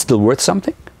bracelet still worth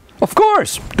something? Of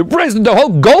course. The bracelet, the whole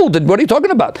gold, what are you talking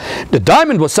about? The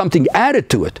diamond was something added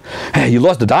to it. Hey, you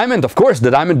lost the diamond, of course, the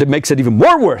diamond makes it even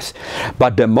more worth.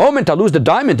 But the moment I lose the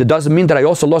diamond, it doesn't mean that I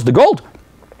also lost the gold.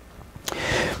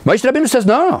 Moshe Rabbeinu says,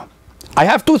 no. I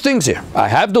have two things here. I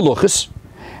have the luchas,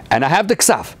 and I have the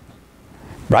ksav.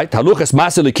 Right? Haluchas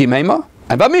maselikim heima,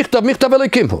 and v'michtav michtav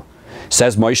elikimhu.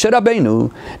 Says Moshe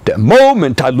Rabbeinu, the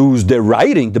moment I lose the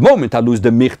writing, the moment I lose the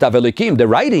michtav elikim, the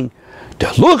writing, the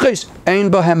luchas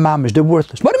ein bohem mamish, they're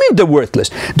worthless. What do you mean they're worthless?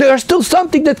 They are still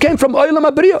something that came from Olam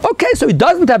Abriya. Okay, so it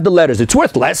doesn't have the letters, it's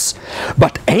worthless.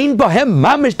 But ein bohem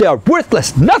mamish, they are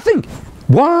worthless, nothing.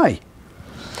 Why?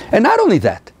 And not only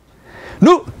that,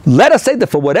 no, let us say that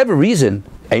for whatever reason,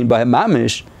 ein bohem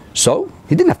mamish, so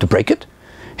he didn't have to break it.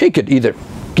 He could either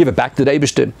give it back to the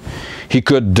Eibishter, he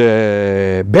could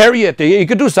bury it, he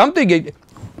could do something.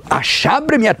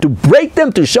 Ashabrim, you have to break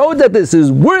them to show that this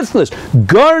is worthless,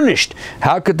 garnished.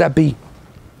 How could that be?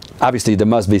 Obviously, there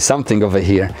must be something over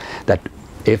here that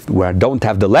if we don't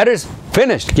have the letters,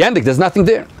 finished, Gendik, there's nothing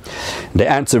there. The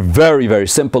answer, very, very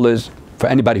simple, is, for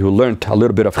anybody who learned a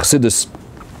little bit of Chassidus,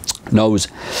 knows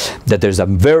that there's a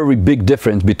very big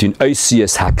difference between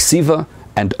Oisias HaKsiva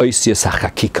and Oisias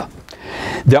HaChakika.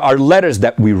 There are letters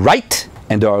that we write,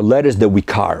 and there are letters that we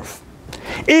carve.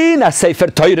 In a Sefer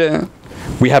Torah,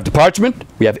 we have the parchment,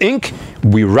 we have ink,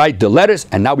 we write the letters,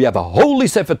 and now we have a holy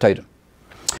Sefer Torah.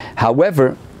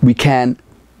 However, we can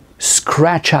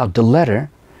scratch out the letter,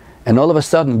 and all of a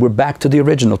sudden we're back to the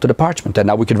original, to the parchment, and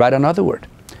now we can write another word.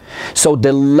 So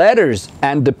the letters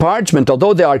and the parchment,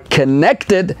 although they are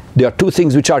connected, there are two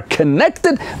things which are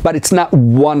connected, but it's not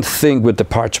one thing with the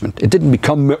parchment. It didn't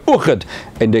become me'uchad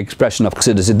in the expression of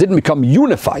Chassidus. It didn't become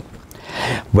unified.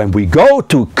 When we go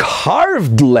to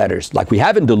carved letters, like we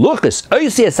have in the luchas,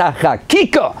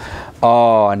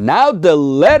 now the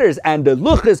letters and the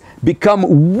luchas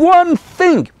become one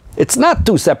thing. It's not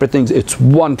two separate things, it's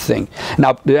one thing.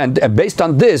 Now, and based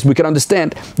on this, we can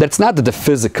understand that it's not that the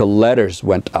physical letters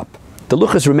went up. The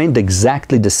luchos remained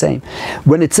exactly the same.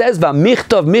 When it says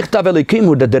 "V'michtav michtav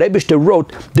elikimu," that the Rebbe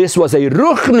wrote, this was a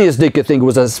ruchnius dike thing, it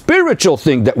was a spiritual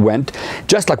thing that went,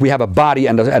 just like we have a body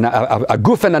and a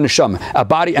guf and a neshama, a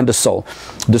body and a soul.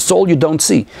 The soul you don't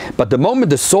see, but the moment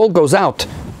the soul goes out,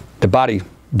 the body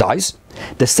dies.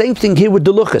 The same thing here with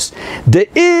the luchos.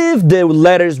 If the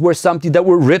letters were something that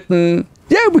were written,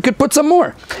 yeah, we could put some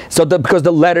more. So because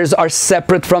the letters are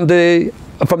separate from the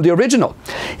original.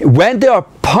 When they are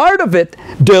part of it,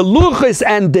 the luchos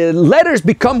and the letters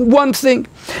become one thing.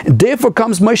 Therefore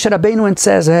comes Moshe Rabbeinu and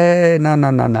says, hey,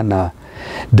 no.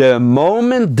 The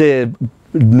moment the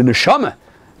neshama,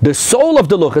 the soul of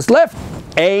the luchos left,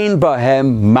 ein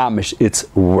bahem mamish, it's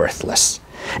worthless.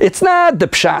 It's not the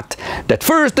pshat that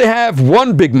first they have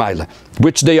one big mila,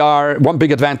 which they are, one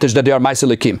big advantage that they are ma'aseh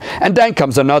elikim, and then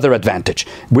comes another advantage,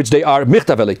 which they are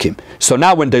michtav elikim. So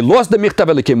now when they lost the michtav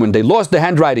elikim, when they lost the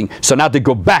handwriting, so now they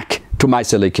go back to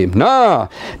ma'aseh elikim. No,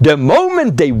 the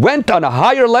moment they went on a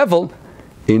higher level,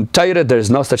 in Torah there is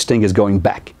no such thing as going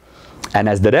back. And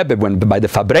as the Rebbe, when by the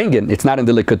Fabrengen, it's not in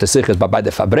the Likutei Sichos, but by the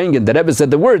Fabrengen, the Rebbe said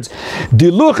the words, "Die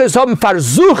Luchos haben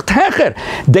versucht hecher."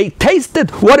 They tasted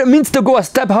what it means to go a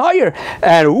step higher,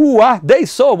 and they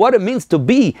saw what it means to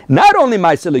be not only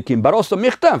ma'aseh elikim but also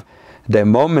michtav. The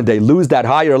moment they lose that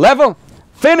higher level,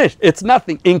 finished. It's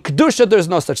nothing. In Kedusha, there's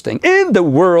no such thing. In the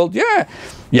world, yeah,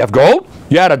 you have gold,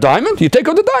 you had a diamond, you take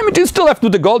out the diamond, you still have to do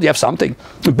the gold, you have something.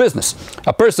 In business,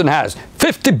 a person has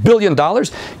 $50 billion,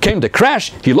 came the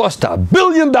crash, he lost $1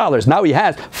 billion. Now he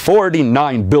has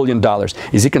 $49 billion.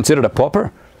 Is he considered a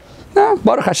pauper? No,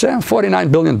 Baruch Hashem,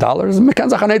 $49 billion.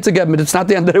 It's not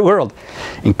the end of the world.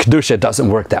 In Kedusha, it doesn't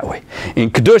work that way.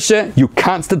 In Kedusha, you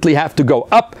constantly have to go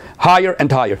up, higher and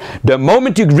higher. The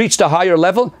moment you reach the higher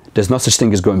level, there's no such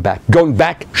thing as going back. Going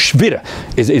back, shvira,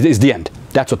 is the end.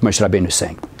 That's what Moshe Rabbeinu is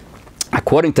saying.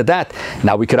 According to that,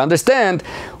 now we can understand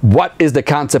what is the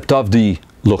concept of the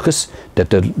luchos, that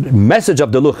the message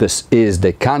of the luchos is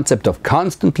the concept of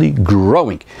constantly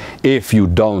growing. If you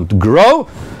don't grow,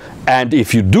 and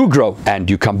if you do grow and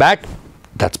you come back,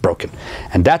 that's broken.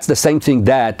 And that's the same thing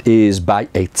that is by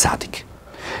a tzaddik.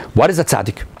 What is a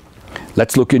tzaddik?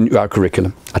 Let's look in our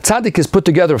curriculum. A tzaddik is put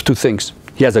together of two things.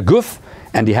 He has a guf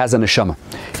and he has a neshama.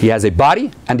 He has a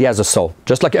body and he has a soul,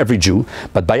 just like every Jew.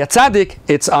 But by a tzaddik,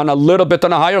 it's on a little bit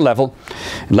on a higher level.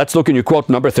 And let's look in your quote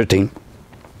number 13.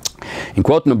 In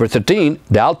quote number 13,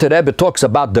 the Alter Rebbe talks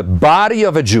about the body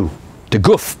of a Jew, the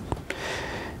guf.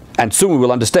 And soon we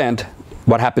will understand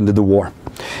what happened in the war.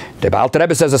 The Alter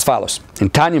Rebbe says as follows. In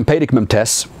Tanyim Perik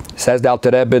Memtes, says the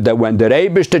Alter Rebbe that when the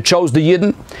Rebbe chose the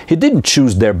Yidden, he didn't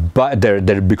choose their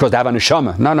because they have a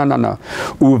neshama. No.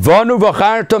 Uvanu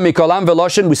v'charto mikolam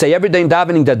veloshen. We say every day in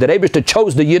davening that the Rebbe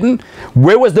chose the Yidden.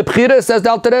 Where was the bchira, says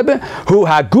the Alter Rebbe? Hu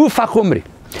haguf hachumri.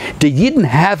 The Yidden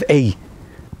have a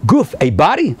guf, a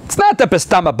body. It's not a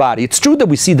pestama body. It's true that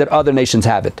we see that other nations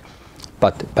have it.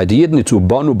 But by the Yidden, it's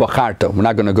ubanu b'charto. We're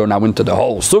not going to go now into the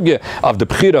whole sugya of the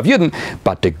bchira of Yidden,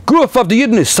 but the guf of the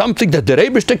Yidden is something that the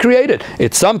Rebbe created.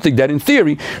 It's something that in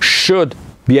theory should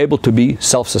be able to be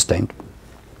self-sustained.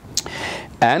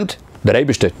 And the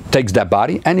Rebbe takes that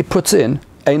body and he puts in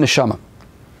a neshama.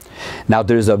 Now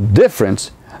there's a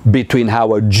difference between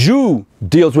how a Jew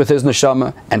deals with his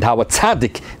neshama and how a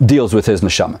tzaddik deals with his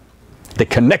neshama. The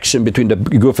connection between the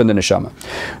guf and the neshama.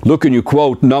 Look in your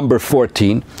quote number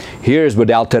 14. Here's where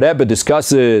the Alter Rebbe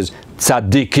discusses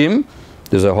tzaddikim.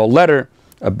 There's a whole letter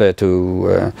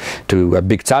to a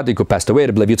big tzaddik who passed away,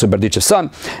 Rabbi Yitzchak Berditchev's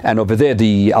son. And over there,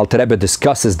 the Alter Rebbe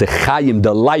discusses the chayim,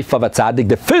 the life of a tzaddik,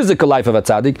 the physical life of a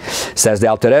tzaddik. Says the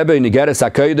Alter Rebbe in Igeres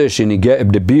HaKodesh, in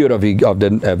the beer of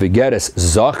Igeres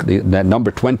Zoch, the number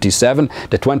 27,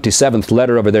 the 27th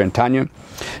letter over there in Tanya.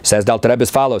 Says the Alter Rebbe as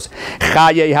follows: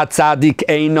 Chayei HaTzadik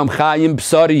einom chayim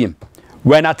b'soriyim.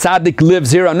 When a tzaddik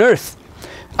lives here on earth,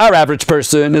 our average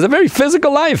person is a very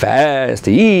physical life.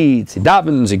 He eats, he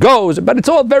davens, he goes, but it's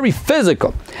all very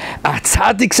physical. A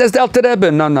tzaddik, says the Alter Rebbe,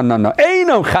 no.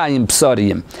 Einom chayim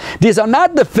b'soriyim. These are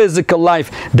not the physical life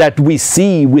that we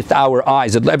see with our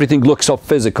eyes. Everything looks so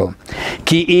physical.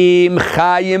 Ki im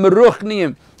chayim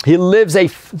ruchniyim. He lives a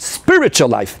spiritual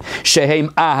life, shehem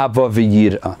ahava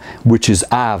v'yira, which is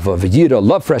ahava v'yira,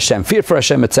 love for Hashem, fear for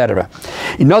Hashem, etc.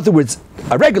 In other words,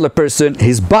 a regular person,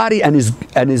 his body and his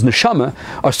neshama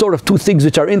are sort of two things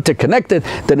which are interconnected.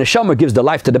 The neshama gives the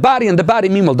life to the body, and the body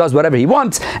meanwhile does whatever he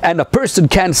wants, and a person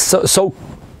can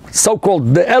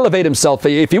so-called elevate himself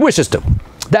if he wishes to.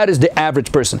 That is the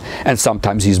average person. And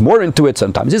sometimes he's more into it,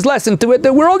 sometimes he's less into it.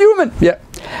 We're all human. Yeah.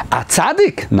 A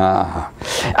tzaddik? Nah.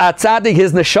 A tzaddik,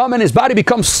 his neshama and his body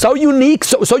becomes so unique,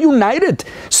 so united,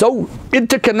 so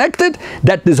interconnected,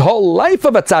 that this whole life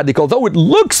of a tzaddik, although it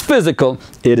looks physical,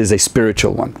 it is a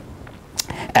spiritual one.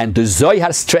 And the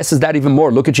Zohar stresses that even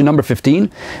more. Look at your number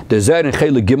 15. The Zohar in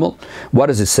Garelik Gimel. What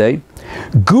does it say?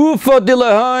 Gufa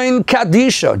dilahain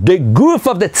kadisha. The goof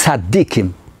of the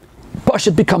tzaddikim.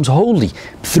 Pashat becomes holy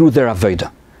through their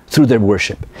avodah, through their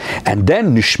worship. And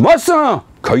then nishmasa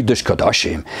kodesh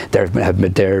kadashim. Their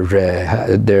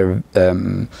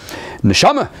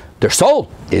neshama, their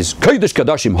soul is kodesh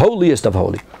kadashim, holiest of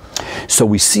holy. So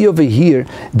we see over here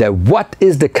that what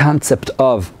is the concept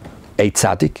of a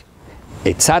tzaddik?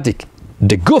 A tzaddik,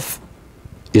 the guf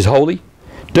is holy,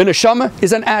 the neshama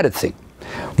is an added thing.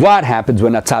 What happens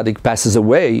when a tzaddik passes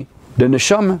away? The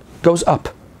neshama goes up,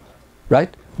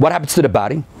 right? What happens to the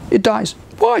body? It dies.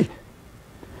 Why?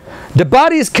 The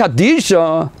body is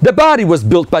kadisha. The body was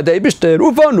built by the Eibishter.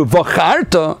 Uvanu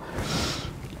v'charta.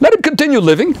 Let him continue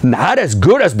living, not as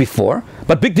good as before,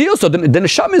 but big deal. So the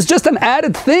neshama is just an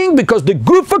added thing, because the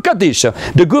guf for kadisha,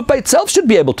 the guf by itself should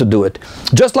be able to do it.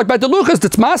 Just like by the luchas,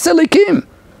 it's maselikim.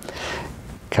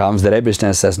 Comes the Rebbe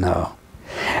and says, no.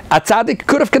 A tzaddik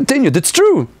could have continued. It's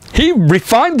true. He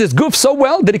refined this guf so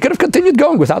well that he could have continued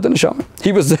going without the neshama.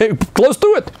 He was close to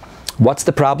it. What's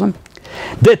the problem?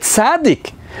 The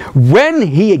tzaddik, when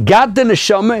he got the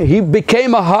neshama, he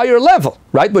became a higher level,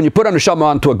 right? When you put a neshama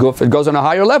onto a guf, it goes on a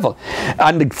higher level.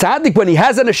 And the tzaddik, when he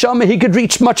has a neshama, he could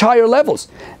reach much higher levels.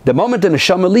 The moment the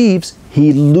neshama leaves,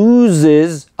 he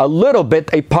loses a little bit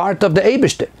a part of the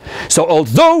Eibishter. So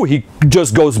although he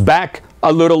just goes back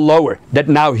a little lower, that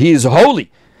now he is holy,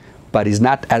 but he's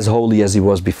not as holy as he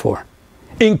was before.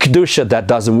 In Kedusha, that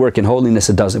doesn't work. In holiness,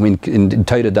 it doesn't. In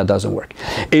Torah, that doesn't work.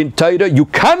 In Torah, you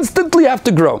constantly have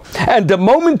to grow. And the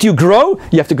moment you grow,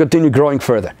 you have to continue growing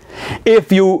further.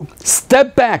 If you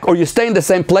step back or you stay in the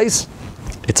same place,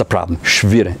 it's a problem.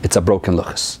 Shvira, it's a broken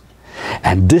luchas.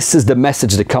 And this is the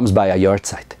message that comes by a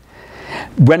yartzeit.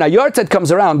 When a yartzeit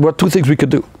comes around, what are two things we could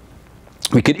do?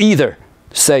 We could either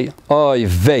say, oh,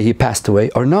 he passed away,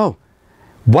 or no.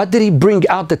 What did he bring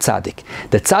out, the tzaddik?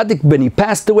 The tzaddik, when he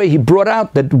passed away, he brought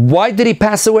out that why did he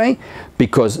pass away?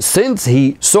 Because since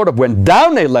he sort of went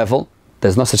down a level,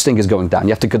 there's no such thing as going down. You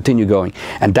have to continue going.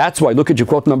 And that's why, look at your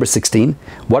quote number 16.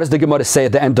 What does the Gemara say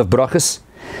at the end of Brachas?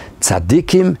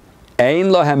 Tzaddikim ein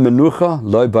lohem menucha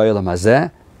loy ba'olam hazeh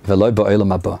veloy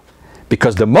ba'olam haba.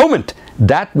 Because the moment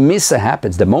that misa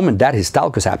happens, the moment that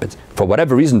histalkus happens, for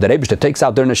whatever reason, the Eibishter takes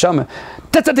out their neshama,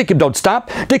 the tzaddikim don't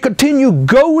stop. They continue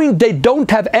going. They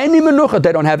don't have any menucha.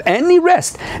 They don't have any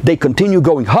rest. They continue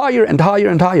going higher and higher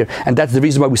and higher. And that's the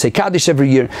reason why we say Kaddish every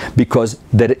year, because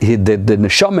the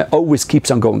neshama always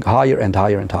keeps on going higher and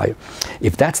higher and higher.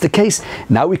 If that's the case,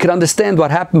 now we can understand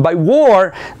what happened by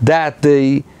war, that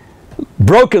the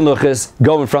broken luchas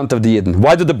go in front of the Yidden.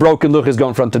 Why did the broken luchas go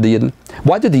in front of the Yidden?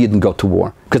 Why did the Yidden go to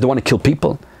war? Because they want to kill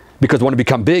people? Because they want to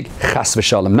become big? Chas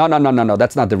v'shalom. No,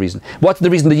 that's not the reason. What's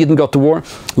the reason the Yidden go to war?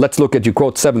 Let's look at your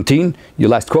quote 17, your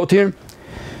last quote here.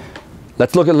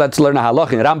 Let's learn a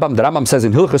halach in Rambam. The Rambam says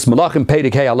in Hilchos Melachim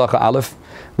Perek Hey Halacha Aleph.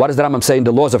 What does the Rambam say in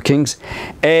the Laws of Kings?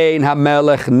 Ein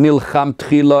hamelech nilcham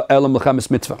tchila elam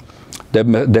milchemes mitzvah.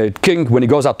 The king, when he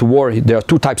goes out to war, there are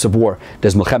two types of war.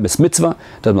 There's Milchemes Mitzvah,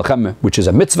 there's Milcheme, which is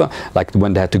a mitzvah, like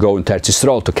when they had to go into Eretz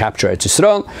Yisrael to capture Eretz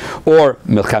Yisrael, or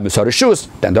Milchemes HaReshus.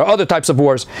 Then there are other types of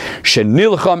wars.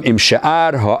 Shenilcham im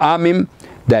she'ar ha'amim,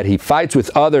 that he fights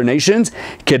with other nations,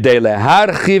 kedei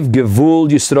leharchiv gevul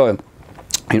Yisrael,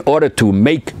 in order to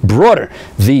make broader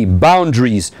the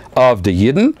boundaries of the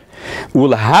Yidden, to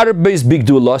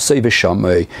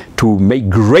make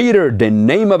greater the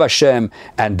name of Hashem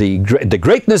and the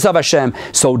greatness of Hashem,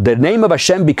 so the name of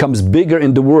Hashem becomes bigger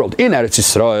in the world. In Eretz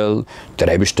Yisrael, the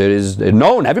Eibishter is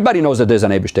known. Everybody knows that there's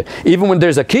an Eibishter. Even when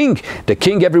there's a king, the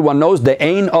king, everyone knows, the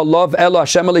Ein Olav Elo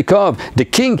Hashem Elikav. The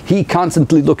king, he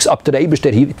constantly looks up to the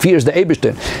Eibishter. He fears the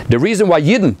Eibishter. The reason why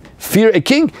Yidden fear a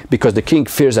king, because the king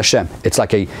fears Hashem. It's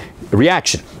like a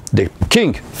reaction. The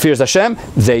king fears Hashem,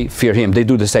 they fear him. They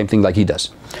do the same thing like he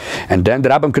does. And then the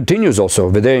Rambam continues also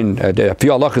over there in a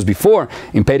few halachas before,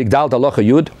 in Perek Dal Halacha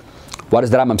Yud. What does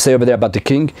the Rambam say over there about the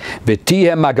king?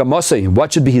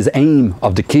 What should be his aim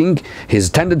of the king, his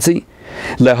tendency?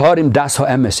 Leharim das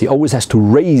ha'emes. He always has to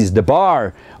raise the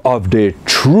bar of the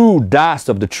true das,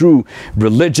 of the true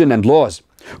religion and laws.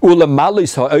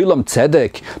 Ulamalis ha'olam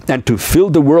tzedek, and to fill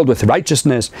the world with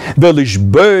righteousness,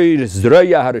 velishbeir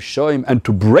zraya harashoim, and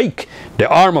to break the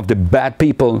arm of the bad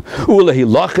people,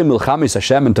 ulahilachim milchamis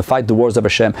Hashem, and to fight the wars of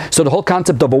Hashem. So the whole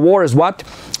concept of a war is what?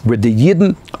 Where the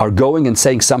Yidden are going and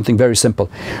saying something very simple.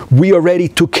 We already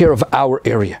took care of our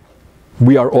area.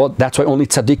 we are all, that's why only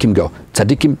tzaddikim go.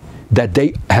 Tzaddikim, that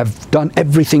they have done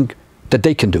everything that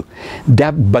they can do.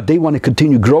 But they want to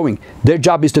continue growing. Their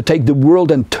job is to take the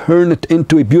world and turn it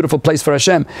into a beautiful place for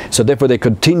Hashem. So therefore they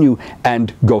continue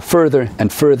and go further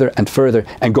and further and further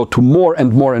and go to more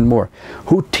and more and more.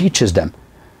 Who teaches them?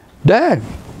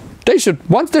 They should,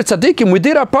 once they're tzaddikim, we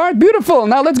did our part, beautiful,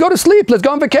 now let's go to sleep, let's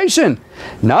go on vacation.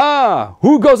 Nah,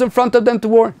 who goes in front of them to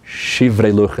war?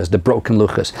 Shivrei luchas, the broken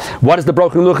luchas. What does the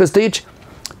broken luchas teach?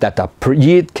 That a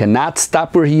Yid cannot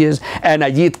stop where he is, and a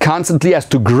Yid constantly has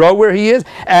to grow where he is,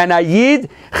 and a Yid,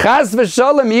 chas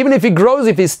v'sholem, even if he grows,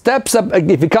 if he steps up,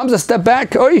 if he comes a step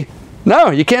back, oi,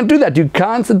 no, you can't do that. You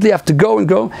constantly have to go and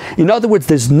go. In other words,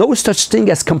 there's no such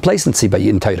thing as complacency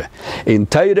in Torah. In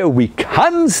Torah, we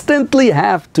constantly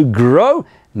have to grow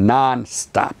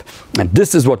non-stop. And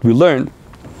this is what we learn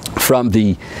from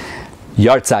the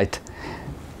Yartzeit,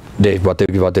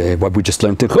 what we just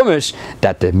learned in Chumash,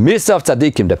 that the mitzvah of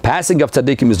tzaddikim, the passing of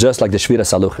tzaddikim, is just like the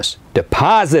shviras haluchos. The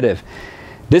positive.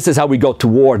 This is how we go to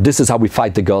war. This is how we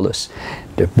fight the galus.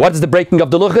 What is the breaking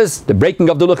of the luchas? The breaking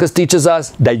of the luchas teaches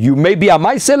us that you may be a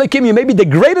ma'aseh, you may be the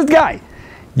greatest guy.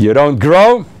 You don't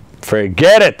grow,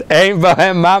 forget it. Ein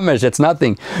v'hem mamash. It's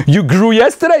nothing. You grew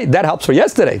yesterday. That helps for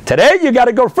yesterday. Today you got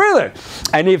to go further.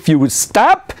 And if you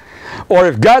stop, or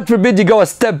if God forbid you go a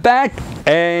step back,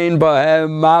 ein v'hem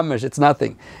mamash. It's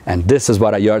nothing. And this is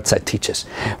what a Yartzeit teaches.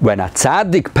 When a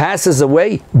tzaddik passes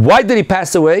away, why did he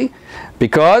pass away?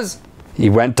 Because he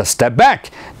went a step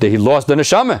back. He lost the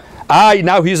neshama.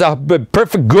 Now he's a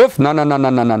perfect goof.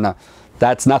 No.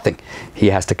 That's nothing. He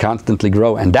has to constantly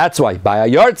grow. And that's why, by a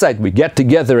Yartzeit, we get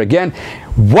together again.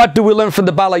 What do we learn from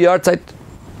the Bala Yartzeit?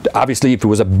 Obviously, if it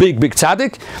was a big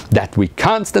tzaddik, that we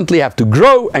constantly have to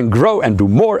grow and do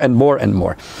more and more and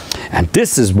more. And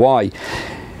this is why,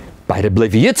 by the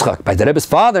Levi Yitzchak, by the Rebbe's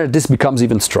father, this becomes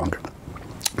even stronger.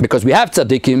 Because we have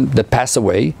tzaddikim that pass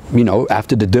away,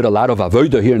 after they did a lot of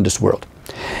avodah here in this world.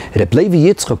 Rabbi Levi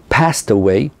Yitzchak passed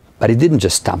away, but he didn't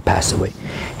just pass away.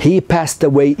 He passed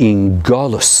away in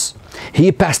galus.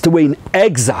 He passed away in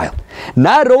exile.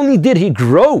 Not only did he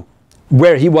grow,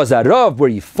 where he was a Rav, where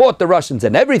he fought the Russians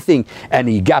and everything, and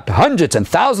he got hundreds and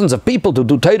thousands of people to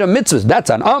do Torah mitzvahs. That's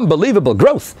an unbelievable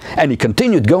growth. And he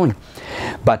continued going.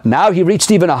 But now he reached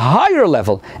even a higher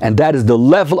level, and that is the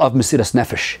level of Mesiras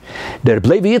Nefesh. The Rabbi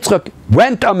Levi Yitzchak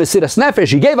went on Mesiras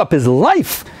Nefesh. He gave up his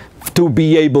life to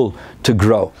be able to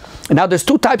grow. And now there's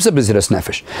two types of Mesiras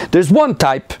Nefesh. There's one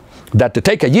type that they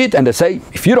take a Yid and they say,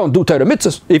 if you don't do Torah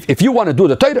mitzvahs, if you want to do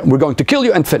the Torah, we're going to kill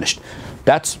you, and finished.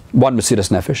 That's one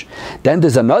Mesiras Nefesh. Then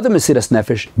there's another Mesiras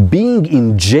Nefesh, being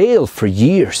in jail for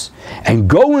years and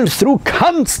going through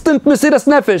constant Mesiras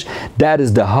Nefesh. That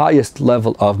is the highest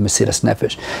level of Mesiras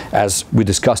Nefesh, as we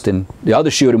discussed in the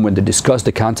other shiurim when they discussed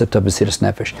the concept of Mesiras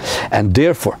Nefesh. And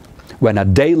therefore, when a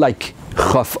day like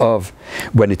Chaf Av,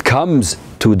 when it comes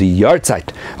to the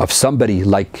Yartzeit of somebody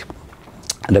like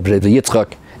Rabbi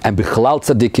Yitzchak and Bichlal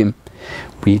Tzaddikim,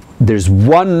 there's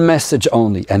one message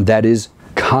only, and that is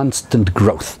constant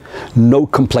growth, no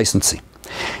complacency.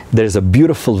 There's a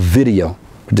beautiful video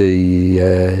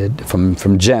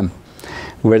from Gem,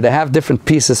 where they have different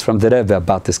pieces from the Rebbe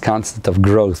about this concept of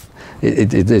growth.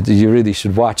 You really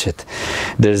should watch it.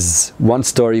 There's one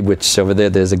story which over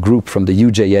there's a group from the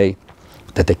UJA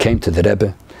that they came to the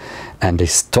Rebbe, and they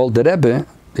told the Rebbe,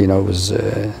 it was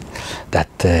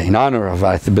that in honor of,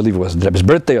 I believe it was the Rebbe's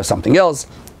birthday or something else,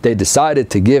 they decided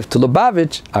to give to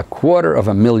Lubavitch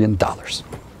 $250,000.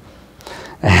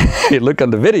 You look on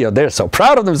the video, they're so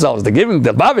proud of themselves. They're giving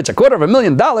Lubavitch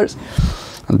 $250,000.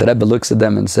 And the Rebbe looks at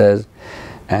them and says,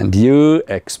 and you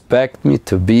expect me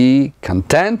to be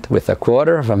content with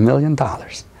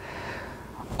 $250,000?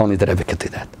 Only the Rebbe could do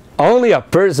that. Only a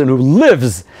person who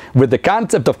lives with the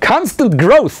concept of constant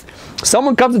growth.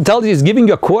 Someone comes and tells you he's giving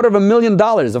you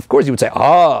 $250,000. Of course you would say,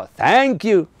 oh, thank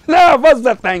you. No, what's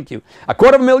that thank you?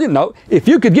 $250,000? No. If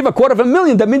you could give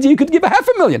 $250,000, that means you could give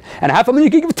 $500,000. And $500,000 you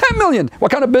could give $10 million.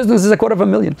 What kind of business is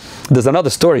 $250,000? There's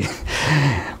another story.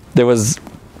 There was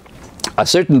a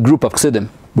certain group of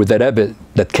Chassidim with the Rebbe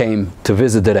that came to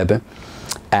visit the Rebbe.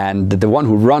 And the one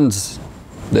who runs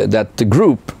the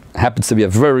group happens to be a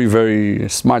very, very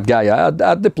smart guy,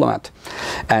 a diplomat.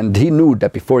 And he knew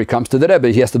that before he comes to the Rebbe,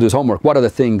 he has to do his homework. What are the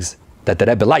things that the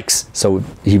Rebbe likes? So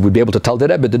he would be able to tell the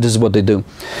Rebbe that this is what they do.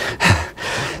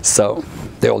 So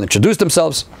they all introduced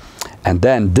themselves. And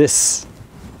then this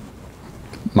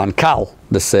Mankal,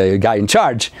 this guy in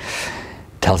charge,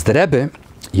 tells the Rebbe,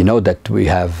 you know that we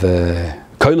have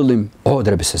Koilulim. Oh,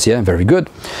 the Rebbe says, yeah, very good.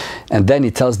 And then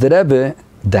he tells the Rebbe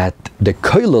that the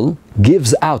Koilul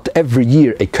gives out every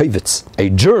year a kovitz, a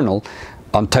journal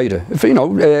on Torah,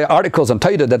 articles on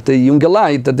Torah that the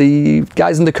Jungelite, that the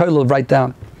guys in the kollel write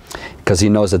down, because he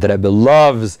knows that the Rebbe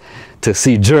loves to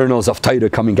see journals of Torah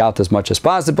coming out as much as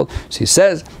possible. So he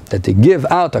says that they give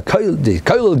out the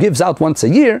kollel gives out once a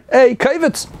year a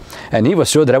kavitz, and he was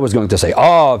sure that I was going to say,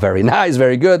 "Oh, very nice,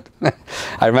 very good."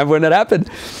 I remember when it happened,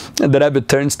 and the Rebbe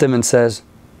turns to him and says,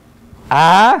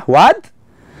 "Ah, what?"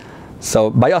 So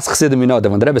by us Chassidim, we know that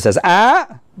when the Rebbe says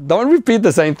 "ah," don't repeat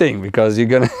the same thing, because you're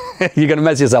gonna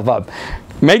mess yourself up.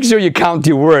 Make sure you count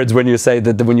your words when you say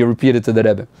that, when you repeat it to the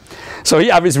Rebbe. So he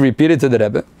obviously repeated to the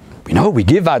Rebbe. We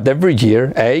give out every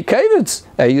year a kavitz,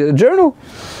 a journal.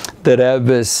 The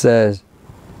Rebbe says,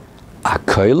 "A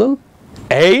kollel?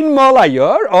 Ein mal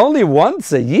hayar? Only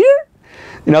once a year?"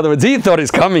 In other words, he thought he's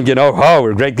coming, oh,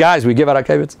 we're great guys, we give out our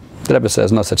kavitz. The Rebbe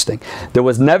says, no such thing. There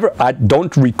was never, I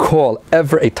don't recall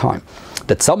ever a time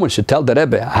that someone should tell the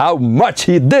Rebbe how much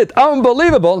he did.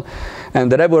 Unbelievable. And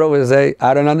the Rebbe would always say,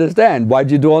 I don't understand. Why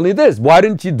did you do only this? Why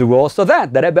didn't you do also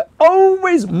that? The Rebbe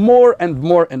always more and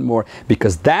more and more.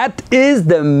 Because that is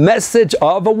the message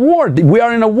of a war. We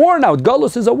are in a war now.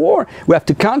 Golus is a war. We have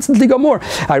to constantly go more.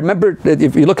 I remember,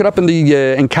 if you look it up in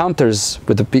the encounters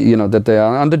with the, that they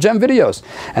are on the Gem videos.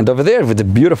 And over there, with the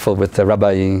beautiful, with the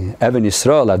Rabbi Even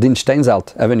Yisrael, Adin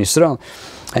Steinzalt, Even Yisrael.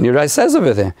 And Uri says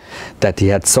over there that he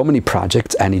had so many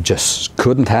projects and he just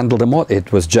couldn't handle them all.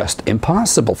 It was just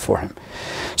impossible for him.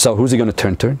 So who's he going to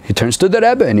turn to? He turns to the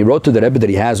Rebbe, and he wrote to the Rebbe that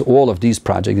he has all of these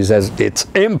projects. He says it's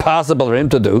impossible for him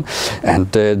to do, and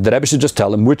the Rebbe should just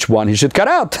tell him which one he should cut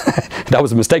out. That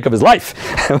was a mistake of his life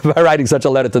by writing such a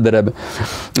letter to the Rebbe.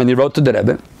 And he wrote to the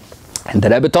Rebbe, and the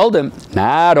Rebbe told him,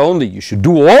 not only you should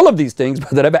do all of these things, but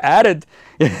the Rebbe added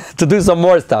to do some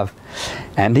more stuff.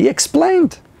 And he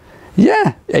explained.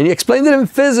 Yeah, and he explained it in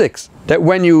physics, that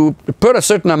when you put a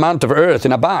certain amount of earth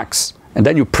in a box, and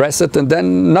then you press it, and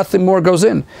then nothing more goes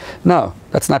in. No,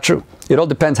 that's not true. It all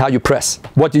depends how you press,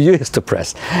 what you use to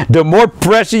press. The more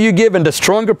pressure you give and the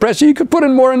stronger pressure, you could put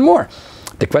in more and more.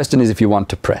 The question is if you want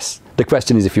to press. The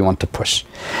question is if you want to push.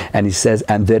 And he says,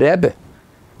 and the Rebbe,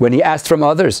 when he asked from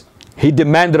others, he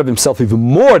demanded of himself even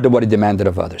more than what he demanded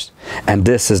of others. And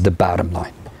this is the bottom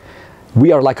line.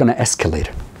 We are like on an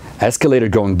escalator. Escalator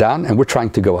going down, and we're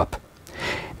trying to go up.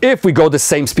 If we go the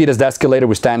same speed as the escalator,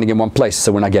 we're standing in one place,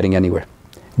 so we're not getting anywhere.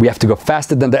 We have to go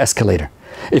faster than the escalator.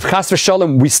 If chas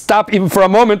v'shalom, we stop even for a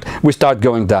moment, we start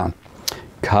going down.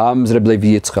 Comes Rabbi Levi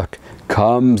Yitzchak,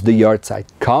 comes the yard side,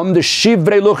 come the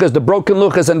shivrei luchas, the broken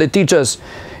luchas, and they teach us,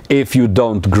 if you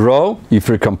don't grow, if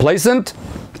you're complacent,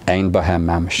 ein bahem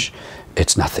mamish,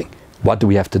 it's nothing. What do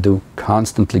we have to do?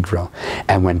 Constantly grow.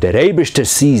 And when the Rebbe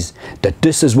sees that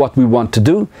this is what we want to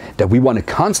do, that we want to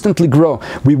constantly grow,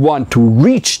 we want to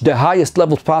reach the highest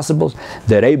levels possible,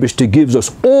 the Rebbe gives us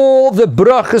all the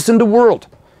brachas in the world.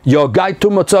 Yogai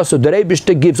Tumotzaso, the Rebbe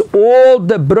gives all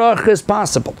the brachas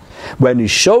possible. When he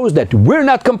shows that we're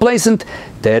not complacent,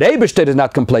 the Rebbe is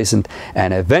not complacent,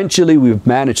 and eventually we've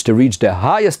managed to reach the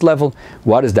highest level.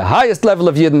 What is the highest level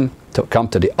of Yidden? To come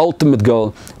to the ultimate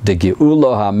goal, the Geula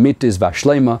HaMitis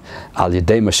VaShlema Al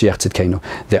Yedei Mashiach Tzidkenu.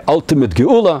 The ultimate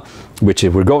Geula, which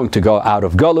we're going to go out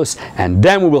of Golus, and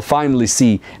then we will finally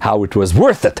see how it was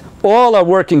worth it. All our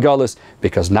work in Golus,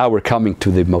 because now we're coming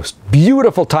to the most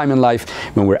beautiful time in life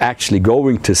when we're actually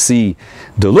going to see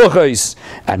the Luchos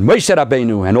and Moshe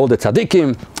Rabbeinu and all the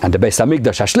Tzaddikim and the Beis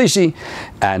HaMikdash HaShlishi.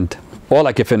 And all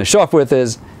I can finish off with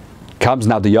is, comes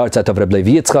now the yard side of Rabbi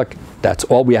Levi Yitzchak. That's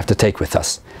all we have to take with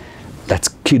us. Let's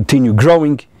continue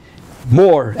growing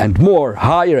more and more,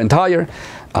 higher and higher,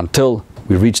 until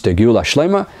we reach the Geula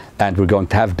Shlema, and we're going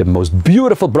to have the most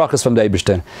beautiful brachas from the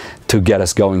Eibishter to get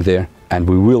us going there, and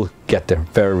we will get there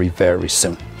very, very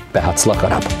soon. Behatzlacha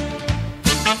Rabbi.